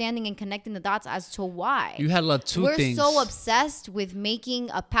understanding and connecting the dots as to why. You had love two things. We're so obsessed with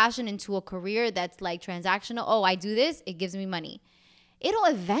making a passion into a career that's like transactional. Oh, I do this, it gives me money. It'll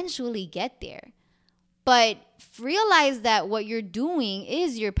eventually get there. But realize that what you're doing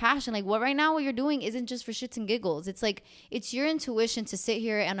is your passion. Like, what you're doing isn't just for shits and giggles. It's like, it's your intuition to sit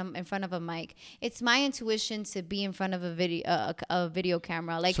here and in front of a mic. It's my intuition to be in front of a video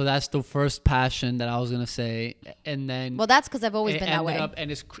camera. Like, so that's the first passion that I was gonna say, and then that's because I've always been that way.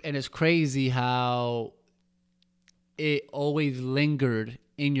 And it's crazy how it always lingered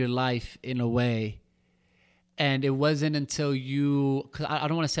in your life in a way. And it wasn't until you, because I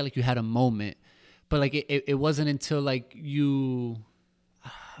don't want to say like you had a moment, but like it wasn't until like you,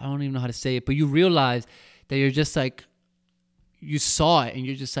 I don't even know how to say it, but you realized that you're just like, you saw it and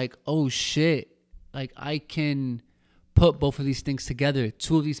you're just like, oh shit, like I can put both of these things together,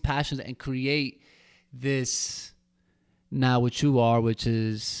 two of these passions, and create this now what you are, which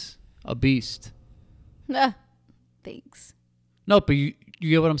is a beast. Thanks. No, but you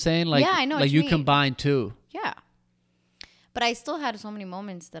get what I'm saying? Like, yeah, I know. Like you combine two. Yeah. But I still had so many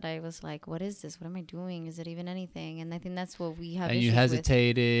moments that I was like, what is this? What am I doing? Is it even anything? And I think that's what we have. And you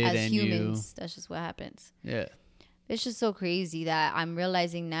hesitated as and humans. That's just what happens. Yeah. It's just so crazy that I'm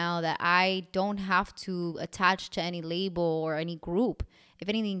realizing now that I don't have to attach to any label or any group. If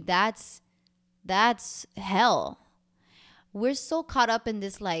anything, that's hell. We're so caught up in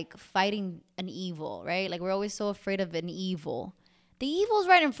this like fighting an evil, right? Like we're always so afraid of an evil. The evil's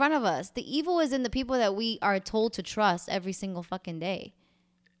right in front of us. The evil is in the people that we are told to trust every single fucking day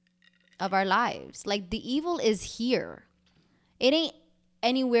of our lives. Like the evil is here. It ain't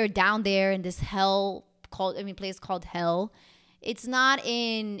anywhere down there in this place called hell. It's not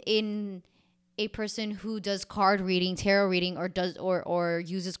in a person who does card reading, tarot reading, or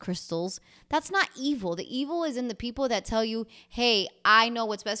uses crystals. That's not evil. The evil is in the people that tell you, hey, I know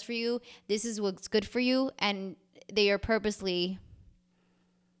what's best for you. This is what's good for you. And they are purposely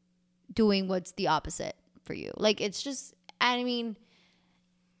doing what's the opposite for you. Like, it's just, I mean,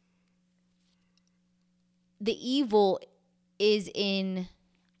 the evil is in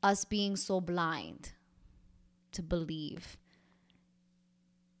us being so blind to believe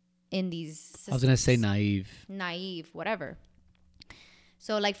in these systems. I was going to say naive, whatever.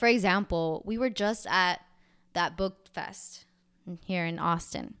 So, like, for example, we were just at that book fest here in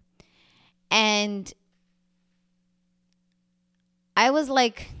Austin. And I was,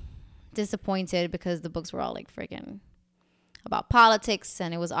 like, disappointed because the books were all, like, freaking about politics.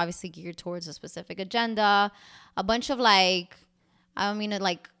 And it was obviously geared towards a specific agenda. A bunch of, like, I don't mean to,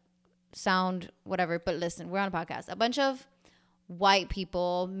 like, sound whatever, but listen, we're on a podcast. A bunch of white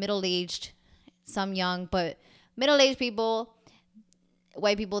people, middle-aged, some young, but middle-aged people,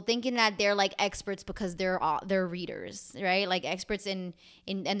 white people thinking that they're like experts because they're readers, right? Like experts in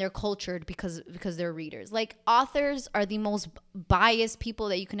and they're cultured because they're readers. Like authors are the most biased people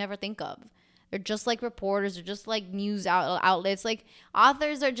that you can ever think of. They're just like reporters. They're just like news outlets. Like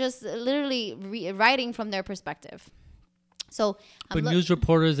authors are just literally writing from their perspective. So, but news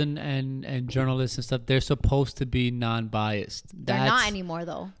reporters and journalists and stuff, they're supposed to be non-biased. They're not anymore,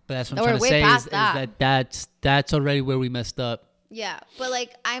 though. But that's what I'm trying to say is that that's already where we messed up. Yeah, but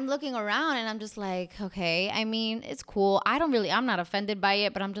like I'm looking around and I'm just like, okay, I mean, it's cool. I'm not offended by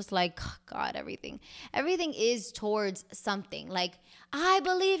it, but I'm just like, God, everything is towards something. Like, I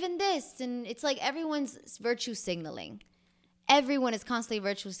believe in this. And it's like everyone's virtue signaling. Everyone is constantly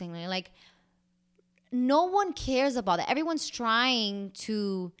virtue signaling. Like, no one cares about that. Everyone's trying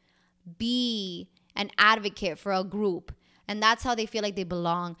to be an advocate for a group. And that's how they feel like they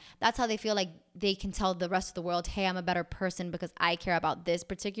belong. That's how they feel like they can tell the rest of the world, hey, I'm a better person because I care about this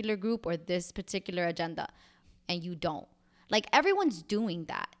particular group or this particular agenda. And you don't. Like, everyone's doing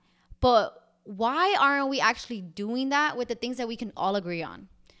that. But why aren't we actually doing that with the things that we can all agree on?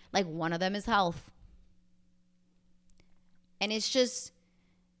 Like, one of them is health. And it's just,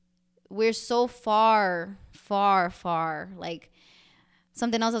 we're so far, far, far. Like,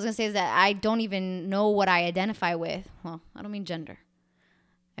 something else I was going to say is that I don't even know what I identify with. Well, I don't mean gender.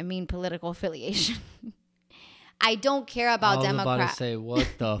 I mean political affiliation. I don't care about Democrats. I was about to say, what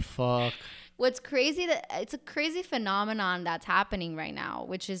the fuck? What's crazy, that it's a crazy phenomenon that's happening right now,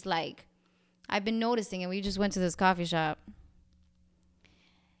 which is like, I've been noticing, and we just went to this coffee shop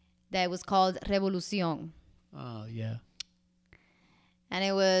that was called Revolucion. Oh, yeah. And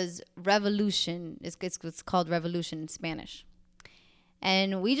it was revolution. It's called revolution in Spanish.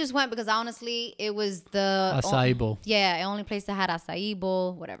 And we just went because honestly, it was the acai bowl. Yeah, only place that had acai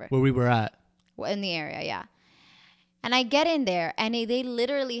bowl, whatever. Where we were at. In the area, yeah. And I get in there, and they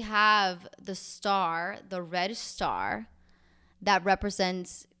literally have the star, the red star, that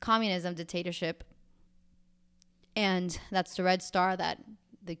represents communism, dictatorship. And that's the red star that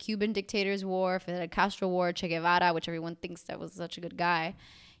the Cuban dictators wore, Fidel Castro wore, Che Guevara, which everyone thinks that was such a good guy.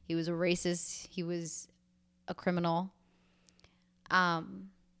 He was a racist. He was a criminal. And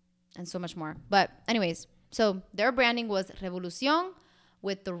so much more. But anyways, so their branding was Revolucion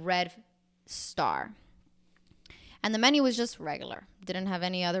with the red star. And the menu was just regular. Didn't have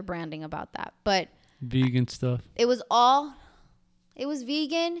any other branding about that. But vegan stuff. It was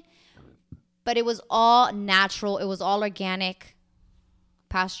vegan, but it was all natural. It was all organic,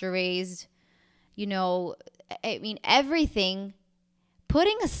 pasture raised. You know, I mean, everything,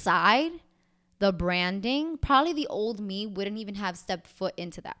 putting aside the branding, probably the old me wouldn't even have stepped foot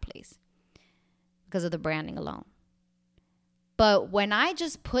into that place because of the branding alone. But when I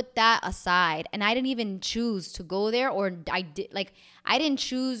just put that aside, and I didn't even choose to go there, or we didn't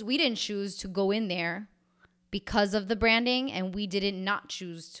choose to go in there because of the branding, and we didn't not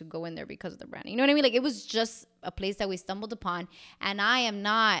choose to go in there because of the branding. You know what I mean? Like, it was just a place that we stumbled upon, and I am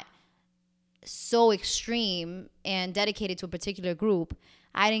not so extreme and dedicated to a particular group.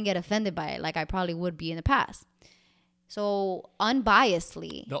 I didn't get offended by it like I probably would be in the past. So,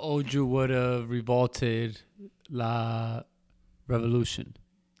 unbiasedly, the old you would have revolted la revolution.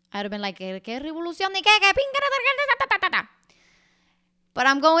 I'd have been like, ¿Qué revolución de qué? But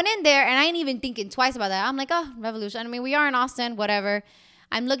I'm going in there, and I ain't even thinking twice about that. I'm like, oh, revolution. I mean, we are in Austin, whatever.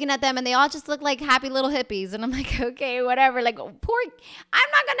 I'm looking at them, and they all just look like happy little hippies. And I'm like, okay, whatever. Like, I'm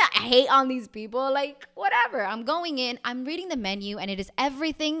not going to hate on these people. Like, whatever. I'm going in. I'm reading the menu, and it is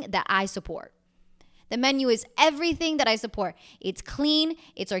everything that I support. The menu is everything that I support. It's clean.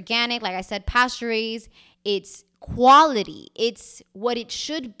 It's organic. Like I said, pasture raised. It's quality. It's what it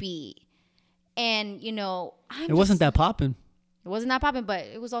should be. And, you know, it wasn't that popping. It wasn't that popping, but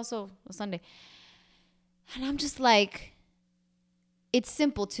it was also a Sunday. And I'm just like, it's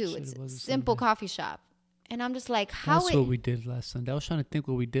simple too. It's a simple coffee shop. And I'm just like, That's what we did last Sunday. I was trying to think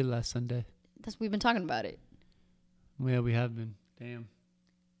what we did last Sunday. We've been talking about it. Yeah, we have been. Damn.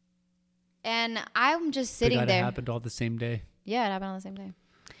 And I'm just sitting there. It happened all the same day. Yeah, it happened on the same day.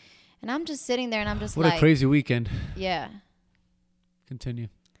 And I'm just sitting there, and I'm just what a crazy weekend. Yeah. Continue.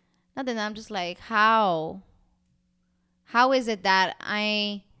 Nothing. I'm just like, how is it that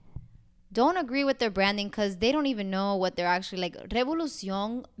I don't agree with their branding, because they don't even know what they're actually like.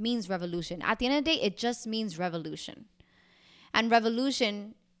 Revolución means revolution. At the end of the day, it just means revolution. And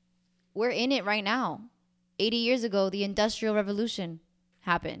revolution, we're in it right now. 80 years ago, the Industrial Revolution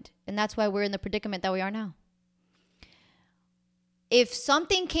happened. And that's why we're in the predicament that we are now. If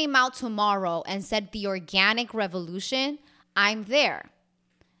something came out tomorrow and said the organic revolution, I'm there.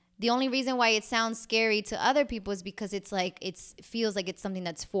 The only reason why it sounds scary to other people is because it feels like it's something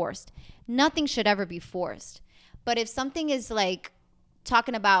that's forced. Nothing should ever be forced. But if something is like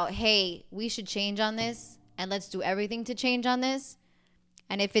talking about, hey, we should change on this, and let's do everything to change on this,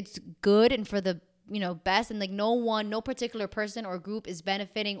 and if it's good and for the best, and like no particular person or group is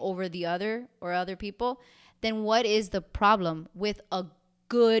benefiting over the other or other people, then what is the problem with a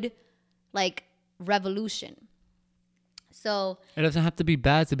good like revolution? So it doesn't have to be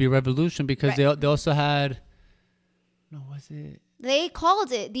bad to be a revolution, because right. they also had No, was it? They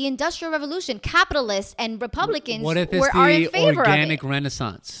called it the Industrial Revolution. Capitalists and Republicans What if it's are in the favor of organic it.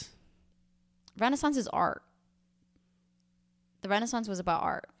 Renaissance? Renaissance is art. The Renaissance was about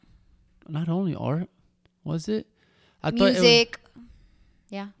art. Not only art, was it? I Music.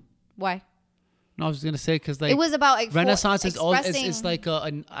 Yeah. Why? No, I was gonna say because like it was about like, Renaissance is all. expressing. It's like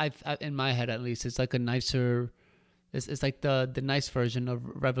in my head at least, it's like a nicer. It's like the nice version of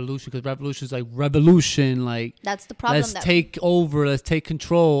revolution, because revolution is like revolution, like That's the problem. let's take over, let's take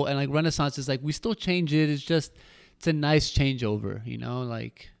control, and like Renaissance is like we still change it. It's a nice changeover, you know,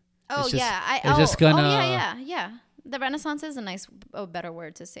 like. Oh it's just, yeah, it's just gonna. yeah. The Renaissance is a better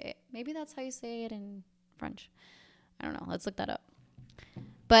word to say it. Maybe that's how you say it in French. I don't know. Let's look that up.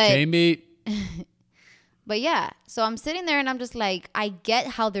 But Jamie. But yeah, so I'm sitting there and I'm just like, I get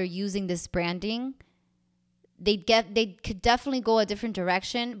how they're using this branding. They could definitely go a different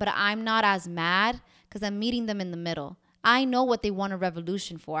direction, but I'm not as mad because I'm meeting them in the middle. I know what they want a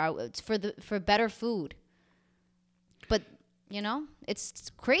revolution for. It's for better food. But you know,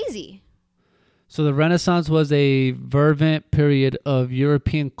 it's crazy. So the Renaissance was a fervent period of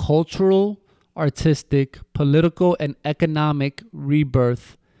European cultural, artistic, political, and economic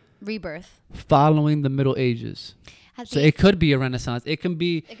rebirth following the Middle Ages. So it could be a Renaissance. It could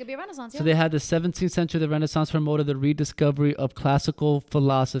be a Renaissance. So they had the 17th century. The Renaissance promoted the rediscovery of classical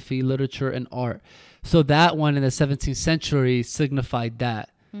philosophy, literature, and art. So that one in the 17th century signified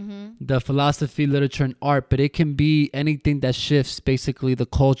that. Mm-hmm. The philosophy, literature, and art. But it can be anything that shifts basically the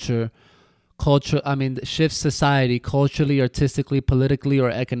culture, shifts society culturally, artistically, politically, or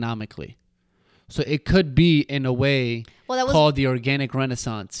economically. So it could be, in a way, called the organic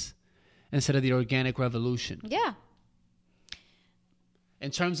Renaissance instead of the organic revolution. Yeah. In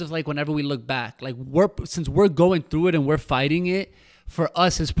terms of like whenever we look back, like since we're going through it and we're fighting it, for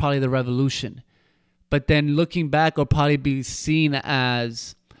us it's probably the revolution. But then looking back will probably be seen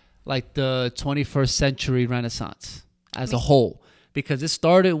as like the 21st century Renaissance as a whole. Because it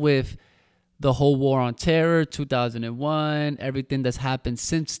started with the whole war on terror, 2001, everything that's happened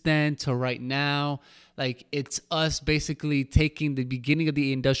since then to right now. Like it's us basically taking the beginning of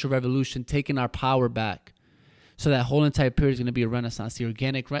the Industrial Revolution, taking our power back. So that whole entire period is going to be a renaissance, the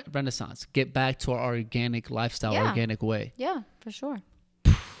organic renaissance. Get back to our organic lifestyle, organic way. Yeah, for sure.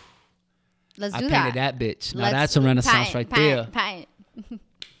 Let's do that. I painted that bitch. Now that's a renaissance there.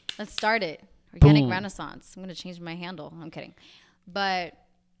 Let's start it. Organic Renaissance. I'm going to change my handle. I'm kidding. But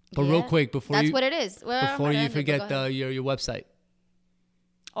real quick, that's what it is. Well, before you forget your website.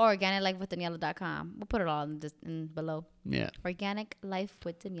 Or organiclifewithdaniela.com. We'll put it all in below. Yeah.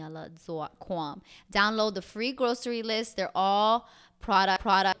 Organiclifewithdaniela.com. Download the free grocery list. They're all products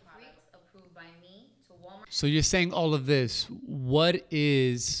approved by me to Walmart. So you're saying all of this. What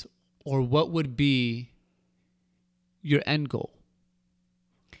is or what would be your end goal?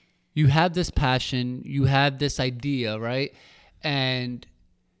 You have this passion. You have this idea, right? And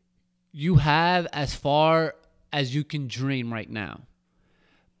you have as far as you can dream right now.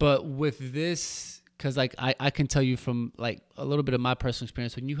 But with this, because like I can tell you from like a little bit of my personal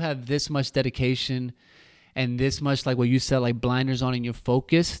experience, when you have this much dedication and this much like what you said, like blinders on and you're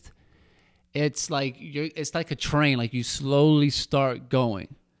focused, it's like a train. Like you slowly start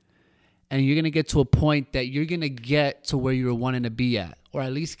going, and you're gonna get to a point that you're gonna get to where you're wanting to be at, or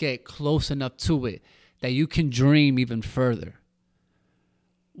at least get close enough to it that you can dream even further.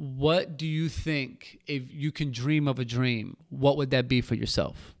 What do you think, if you can dream of a dream, what would that be for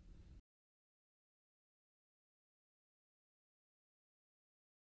yourself?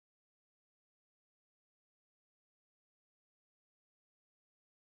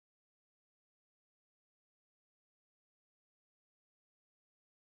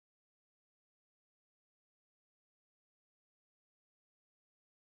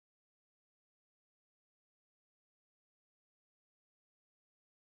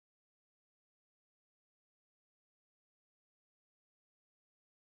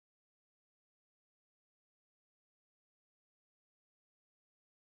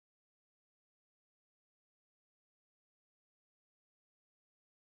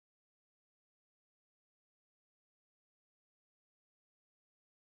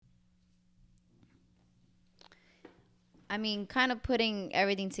 I mean, kind of putting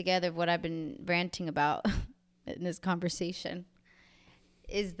everything together of what I've been ranting about in this conversation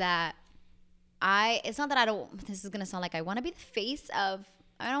is that it's not that this is going to sound like I want to be the face of,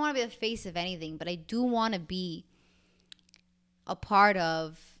 I don't want to be the face of anything, but I do want to be a part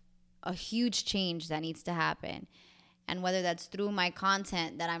of a huge change that needs to happen. And whether that's through my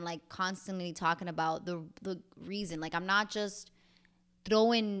content that I'm like constantly talking about the reason, like I'm not just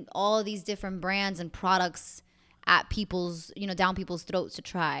throwing all these different brands and products at people's, down people's throats to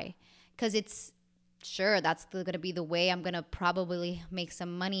try. Because it's, sure, that's going to be the way I'm going to probably make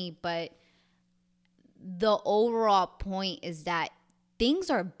some money. But the overall point is that things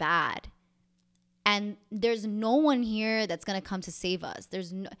are bad. And there's no one here that's going to come to save us.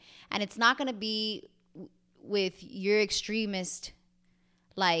 And it's not going to be with your extremist,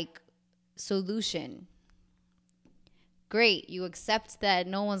 like, solution. Great. You accept that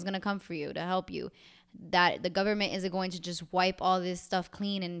no one's going to come for you to help you. That the government isn't going to just wipe all this stuff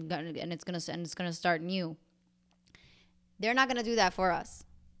clean and it's going to start new. They're not going to do that for us.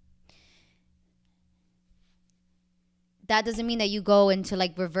 That doesn't mean that you go into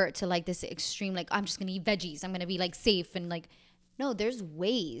like revert to like this extreme, like, I'm just going to eat veggies. I'm going to be like safe and like, no, there's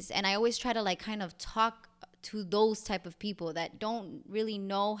ways. And I always try to like kind of talk to those type of people that don't really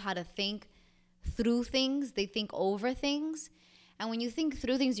know how to think through things. They think over things. And when you think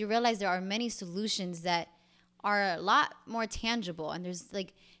through things, you realize there are many solutions that are a lot more tangible. And there's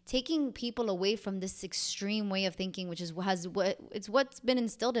like taking people away from this extreme way of thinking, which is what's been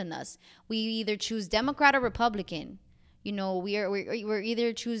instilled in us. We either choose Democrat or Republican. We're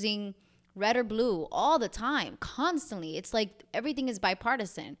either choosing red or blue all the time, constantly. It's like everything is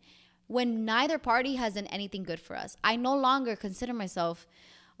bipartisan when neither party has done anything good for us. I no longer consider myself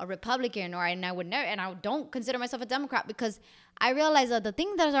a Republican, and I don't consider myself a Democrat, because I realize that the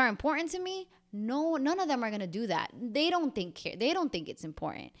things that are important to me, none of them are going to do that. They don't think it's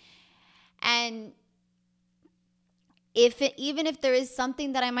important. And even if there is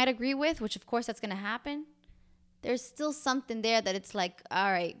something that I might agree with, which of course that's going to happen, there's still something there that it's like,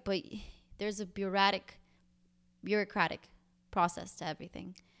 all right, but there's a bureaucratic process to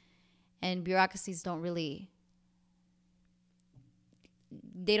everything. And bureaucracies don't really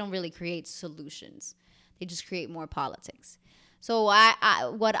create solutions. They just create more politics. So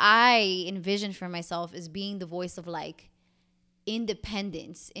what I envision for myself is being the voice of like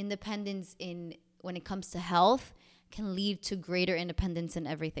independence in when it comes to health can lead to greater independence in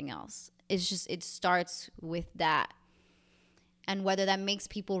everything else. It starts with that. And whether that makes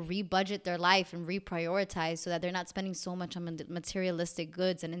people rebudget their life and reprioritize so that they're not spending so much on materialistic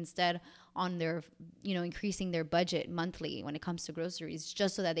goods and instead on their, increasing their budget monthly when it comes to groceries,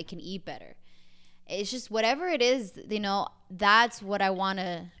 just so that they can eat better. It's just whatever it is, that's what I want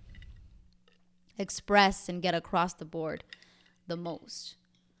to express and get across the board the most.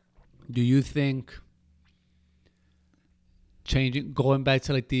 Do you think going back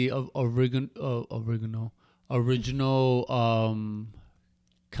to like the original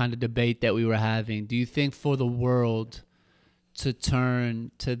kind of debate that we were having, do you think for the world to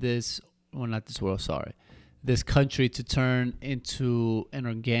turn to this country to turn into an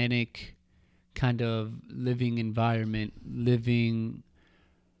organic kind of living environment,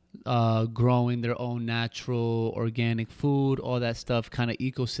 growing their own natural organic food, all that stuff, kind of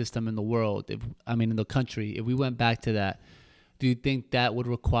ecosystem in the world, in the country, if we went back to that, do you think that would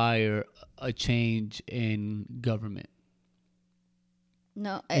require a change in government?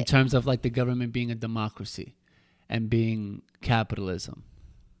 No. In terms of like the government being a democracy and being capitalism.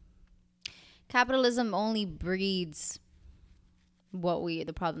 Capitalism only breeds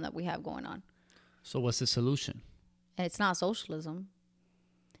the problem that we have going on. So what's the solution? And it's not socialism.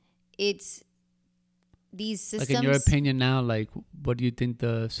 It's these systems. Like in your opinion now, like what do you think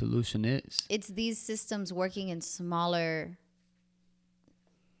the solution is? It's these systems working in smaller,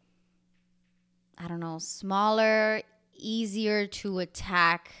 easier to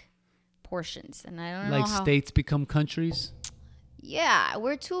attack portions. And I don't know how. Like states become countries? Yeah,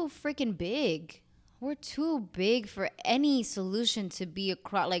 we're too freaking big. We're too big for any solution to be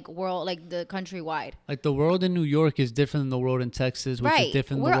across world, like the countrywide. Like the world in New York is different than the world in Texas, which is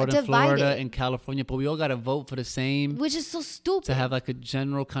different than the world in Florida and California. But we all got to vote for the same. Which is so stupid. To have like a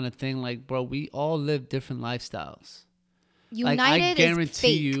general kind of thing. Like, bro, we all live different lifestyles. United is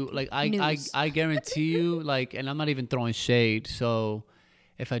fake news. I guarantee you, like, and I'm not even throwing shade. So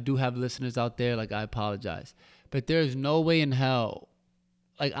if I do have listeners out there, like, I apologize. But there's no way in hell.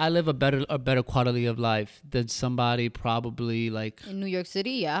 Like, I live a better quality of life than somebody probably like in New York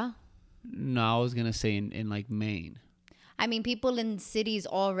City, yeah. No, I was gonna say in like Maine. I mean, people in cities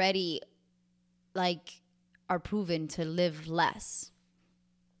already like are proven to live less.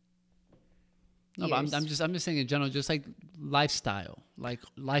 No, but I'm just saying in general, just like lifestyle. Like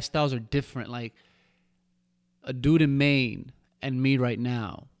lifestyles are different. Like a dude in Maine and me right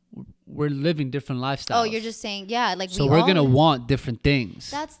now, we're living different lifestyles. Oh, you're just saying, yeah, like so we're gonna want different things.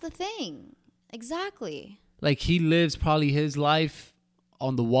 That's the thing, exactly. Like he lives probably his life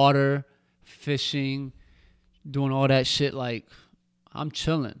on the water, fishing, doing all that shit. Like I'm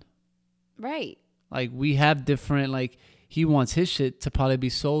chilling. Right. Like we have different, like he wants his shit to probably be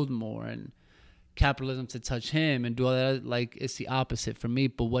sold more and capitalism to touch him and do all that. Like it's the opposite for me.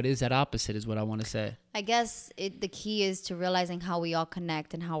 But what is that opposite is what I want to say. I guess the key is to realizing how we all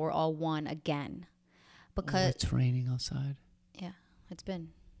connect and how we're all one again. Because it's raining outside. Yeah, it's been.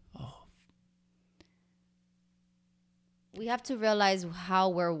 Oh. We have to realize how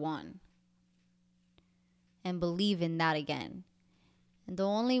we're one and believe in that again. And the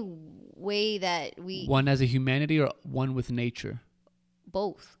only way that we... One as a humanity or one with nature?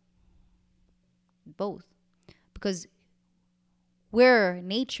 Both. Because we're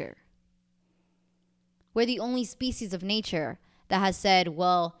nature. We're the only species of nature that has said,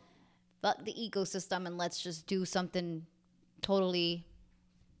 well, fuck the ecosystem and let's just do something totally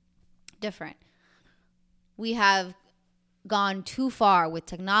different. We have gone too far with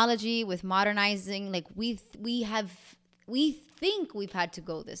technology, with modernizing. Like we think we've had to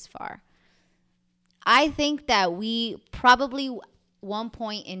go this far. I think that we probably one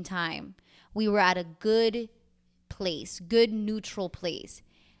point in time, we were at a good place, good neutral place,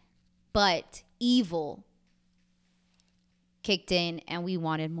 but evil kicked in and we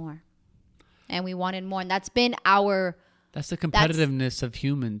wanted more. And that's been our... That's the competitiveness of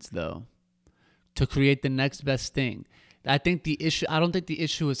humans, though, to create the next best thing. I don't think the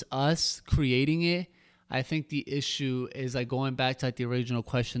issue is us creating it. I think the issue is like going back to like the original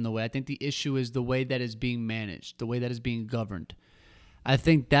question, I think the issue is the way that it's being managed, the way that it's being governed. I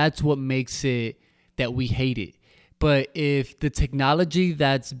think that's what makes it that we hate it. But if the technology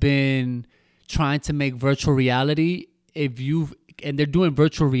that's been trying to make virtual reality, and they're doing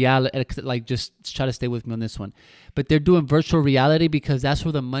virtual reality, like just try to stay with me on this one, but they're doing virtual reality because that's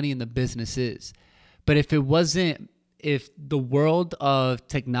where the money and the business is. But if the world of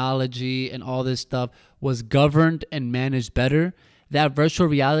technology and all this stuff was governed and managed better, that virtual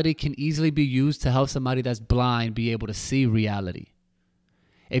reality can easily be used to help somebody that's blind be able to see reality.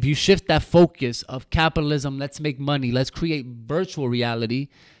 If you shift that focus of capitalism, let's make money, let's create virtual reality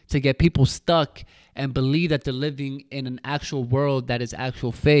to get people stuck and believe that they're living in an actual world that is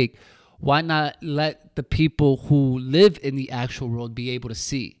actual fake, why not let the people who live in the actual world be able to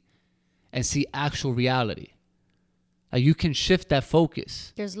see and see actual reality? You can shift that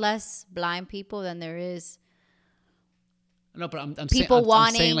focus. There's less blind people than there is. No, but I'm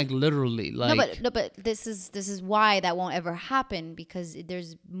saying like literally. Like no, but this is why that won't ever happen, because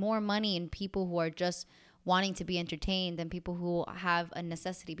there's more money in people who are just wanting to be entertained than people who have a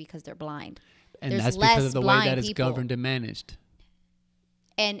necessity because they're blind. And there's that's because of the way that it's governed and managed.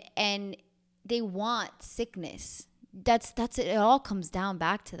 And they want sickness. That's it. It all comes down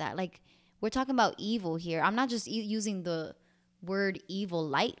back to that. Like, we're talking about evil here. I'm not just using the word evil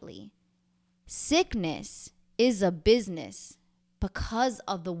lightly. Sickness is a business because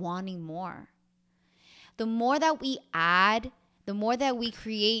of the wanting more. The more that we add, the more that we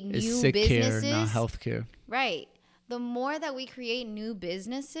create new sick businesses. Care, not healthcare. Right. The more that we create new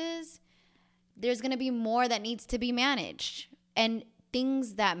businesses, there's going to be more that needs to be managed. And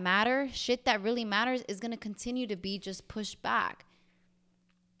things that matter, shit that really matters, is going to continue to be just pushed back.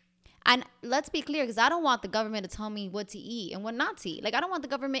 And let's be clear, because I don't want the government to tell me what to eat and what not to eat. Like, I don't want the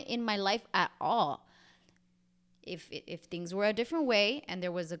government in my life at all. If things were a different way and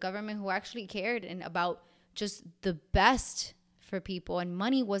there was a government who actually cared and about just the best for people and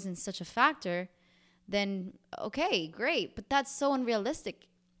money wasn't such a factor, then okay, great. But that's so unrealistic.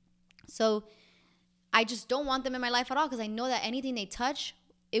 So I just don't want them in my life at all, because I know that anything they touch,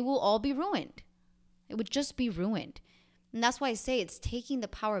 it will all be ruined. It would just be ruined. And that's why I say it's taking the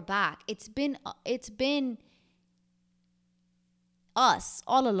power back. It's been us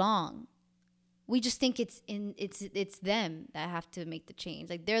all along. We just think it's them that have to make the change.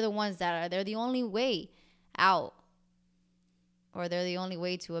 Like, they're the ones they're the only way out, or they're the only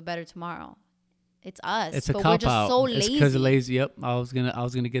way to a better tomorrow. It's us. It's a cop out. We're just so lazy. It's because lazy. Yep, I was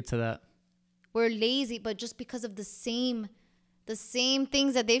gonna get to that. We're lazy, but just because of the same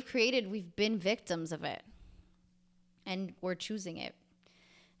things that they've created, we've been victims of it. And we're choosing it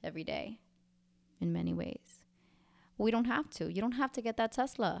every day in many ways. We don't have to. You don't have to get that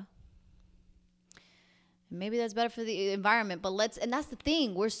Tesla. Maybe that's better for the environment, but and that's the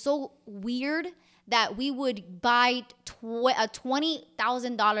thing. We're so weird that we would buy a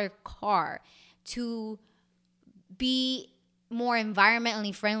 $20,000 car to be more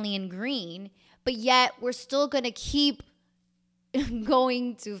environmentally friendly and green, but yet we're still going to keep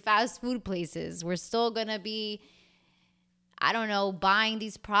going to fast food places. We're still going to be, I don't know, buying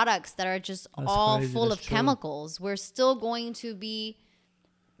these products that are just all crazy. Full of chemicals. We're still going to be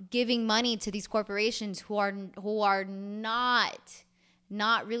giving money to these corporations who are not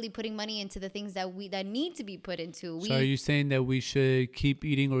not really putting money into the things that need to be put into. So are you saying that we should keep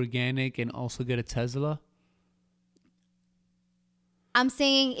eating organic and also get a Tesla? I'm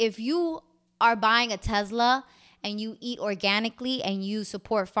saying if you are buying a Tesla and you eat organically and you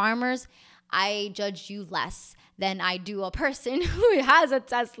support farmers, I judge you less than I do a person who has a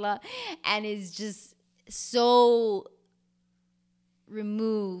Tesla and is just so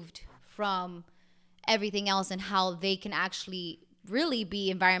removed from everything else and how they can actually really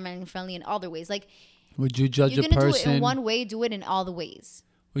be environmentally friendly in other ways. Like, would you judge you're a gonna person? do it in one way, do it in all the ways.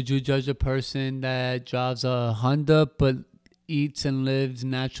 Would you judge a person that drives a Honda but eats and lives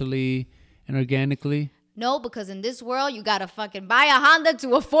naturally and organically? No, because in this world, you gotta fucking buy a Honda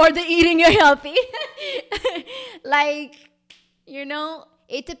to afford the eating healthy. Like, you know,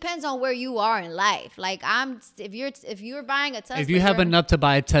 it depends on where you are in life. Like, if you're buying a Tesla, If you have enough to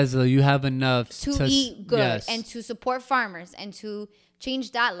buy a Tesla, you have enough to eat good, yes. and to support farmers and to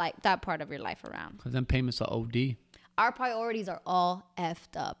change that part of your life around. Because then payments are OD. Our priorities are all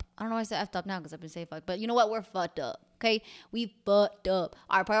effed up. I don't know why I said effed up now because I've been saying fucked, but you know what? We're fucked up. Okay, we fucked up.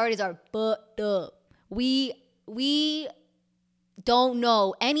 Our priorities are fucked up. We don't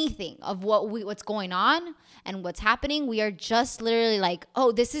know anything of what's going on and what's happening. We are just literally like,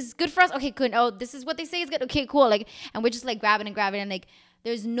 oh, this is good for us. Okay, good. Oh, this is what they say is good. Okay, cool. Like, and we're just like grabbing and like,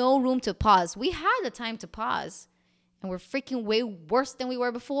 there's no room to pause. We had the time to pause, and we're freaking way worse than we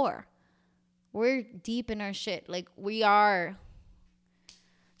were before. We're deep in our shit. Like, we are.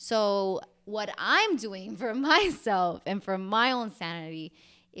 So what I'm doing for myself and for my own sanity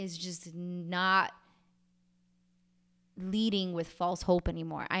is just not leading with false hope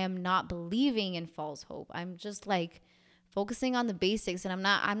anymore. I am not believing in false hope. I'm just like focusing on the basics, and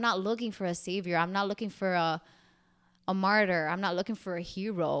I'm not looking for a savior. I'm not looking for a martyr. I'm not looking for a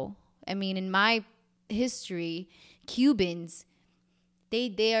hero. I mean, in my history, Cubans, they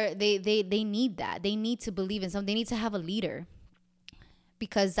need that. They need to believe in something. They need to have a leader,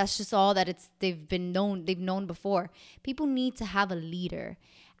 because that's just all that they've known before. People need to have a leader.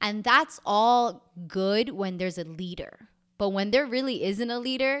 And that's all good when there's a leader. But when there really isn't a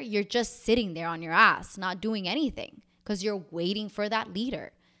leader, you're just sitting there on your ass, not doing anything, because you're waiting for that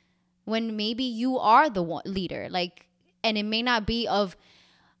leader. When maybe you are the one leader, like, and it may not be of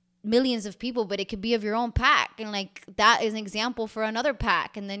millions of people, but it could be of your own pack. And like, that is an example for another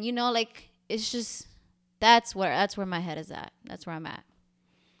pack. And then, you know, like, it's just, that's where my head is at. That's where I'm at.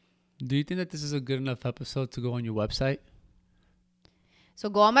 Do you think that this is a good enough episode to go on your website? So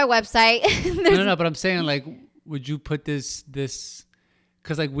go on my website. No, but I'm saying, like, would you put this,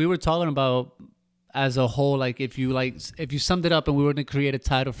 because like we were talking about as a whole, like if you summed it up and we were to create a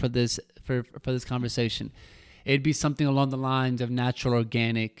title for this conversation, it'd be something along the lines of natural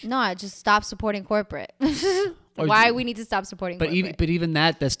organic. No, I just stop supporting corporate. Why we need to stop supporting corporate. But even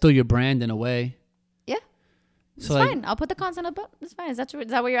that's still your brand in a way. Yeah. So it's like, fine. I'll put the content up. It's fine. Is that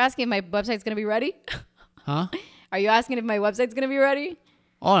what you're asking? If my website's going to be ready? Huh? Are you asking if my website's going to be ready?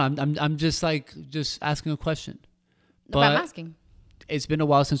 Oh, I'm just asking a question. But I'm asking. It's been a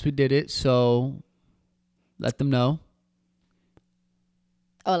while since we did it, so let them know.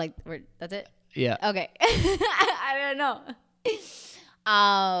 Oh, like that's it? Yeah. Okay. I don't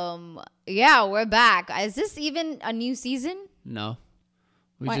know. Yeah, we're back. Is this even a new season? No.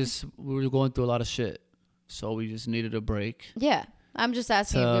 We were going through a lot of shit, so we just needed a break. Yeah. I'm just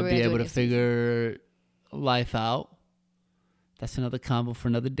asking to if we were be able to season. figure life out. That's another convo for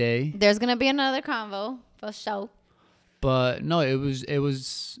another day. There's gonna be another convo for sure. But no, it's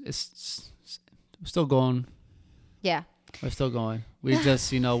still going. Yeah. We're still going. We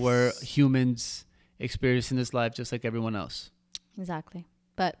just, we're humans experiencing this life just like everyone else. Exactly.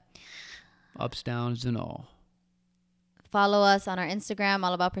 But ups, downs, and all. Follow us on our Instagram,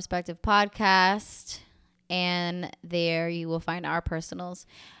 All About Perspective Podcast. And there you will find our personals.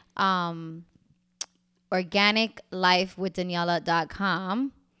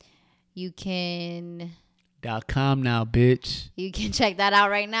 organiclifewithdaniela.com. You can .com now, bitch. You can check that out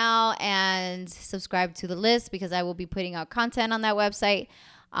right now and subscribe to the list, because I will be putting out content on that website.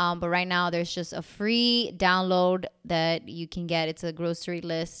 But right now there's just a free download that you can get. It's a grocery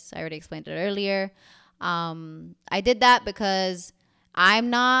list. I already explained it earlier. I did that because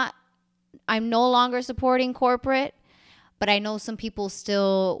I'm no longer supporting corporate, but I know some people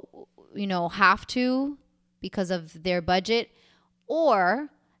still, have to because of their budget, or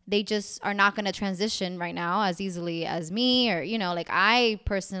they just are not going to transition right now as easily as me, or, like I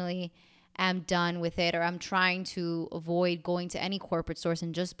personally am done with it, or I'm trying to avoid going to any corporate source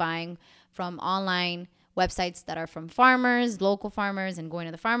and just buying from online websites that are from farmers, local farmers, and going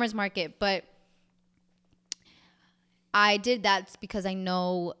to the farmers market. But I did that because I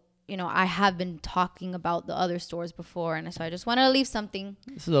know, I have been talking about the other stores before. And so I just wanted to leave something.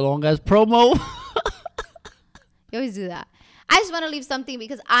 This is a long ass promo. You always do that. I just want to leave something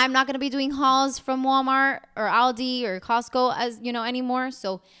because I'm not going to be doing hauls from Walmart or Aldi or Costco anymore.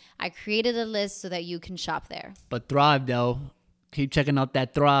 So I created a list so that you can shop there. But Thrive, though. Keep checking out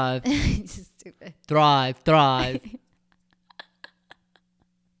that Thrive. Stupid. Thrive. But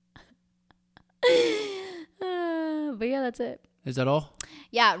yeah, that's it. Is that all?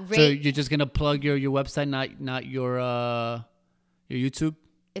 Yeah. So you're just gonna plug your website, not your YouTube?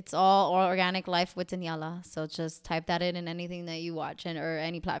 It's all Organic Life with Daniela. So just type that in anything that you watch or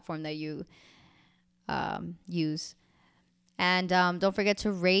any platform that you use. And don't forget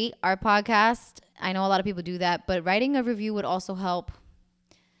to rate our podcast. I know a lot of people do that, but writing a review would also help.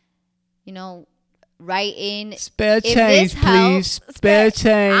 Write in. Spare change, please. Spare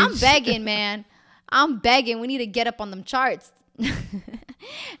change. I'm begging, man. I'm begging. We need to get up on them charts.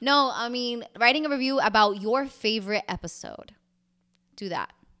 No, I mean, writing a review about your favorite episode. Do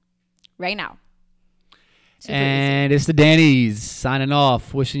that right now. And it's the Dannies signing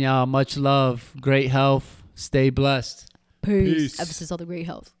off. Wishing y'all much love, great health. Stay blessed. Peace. Emphasis on the great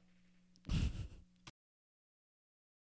health.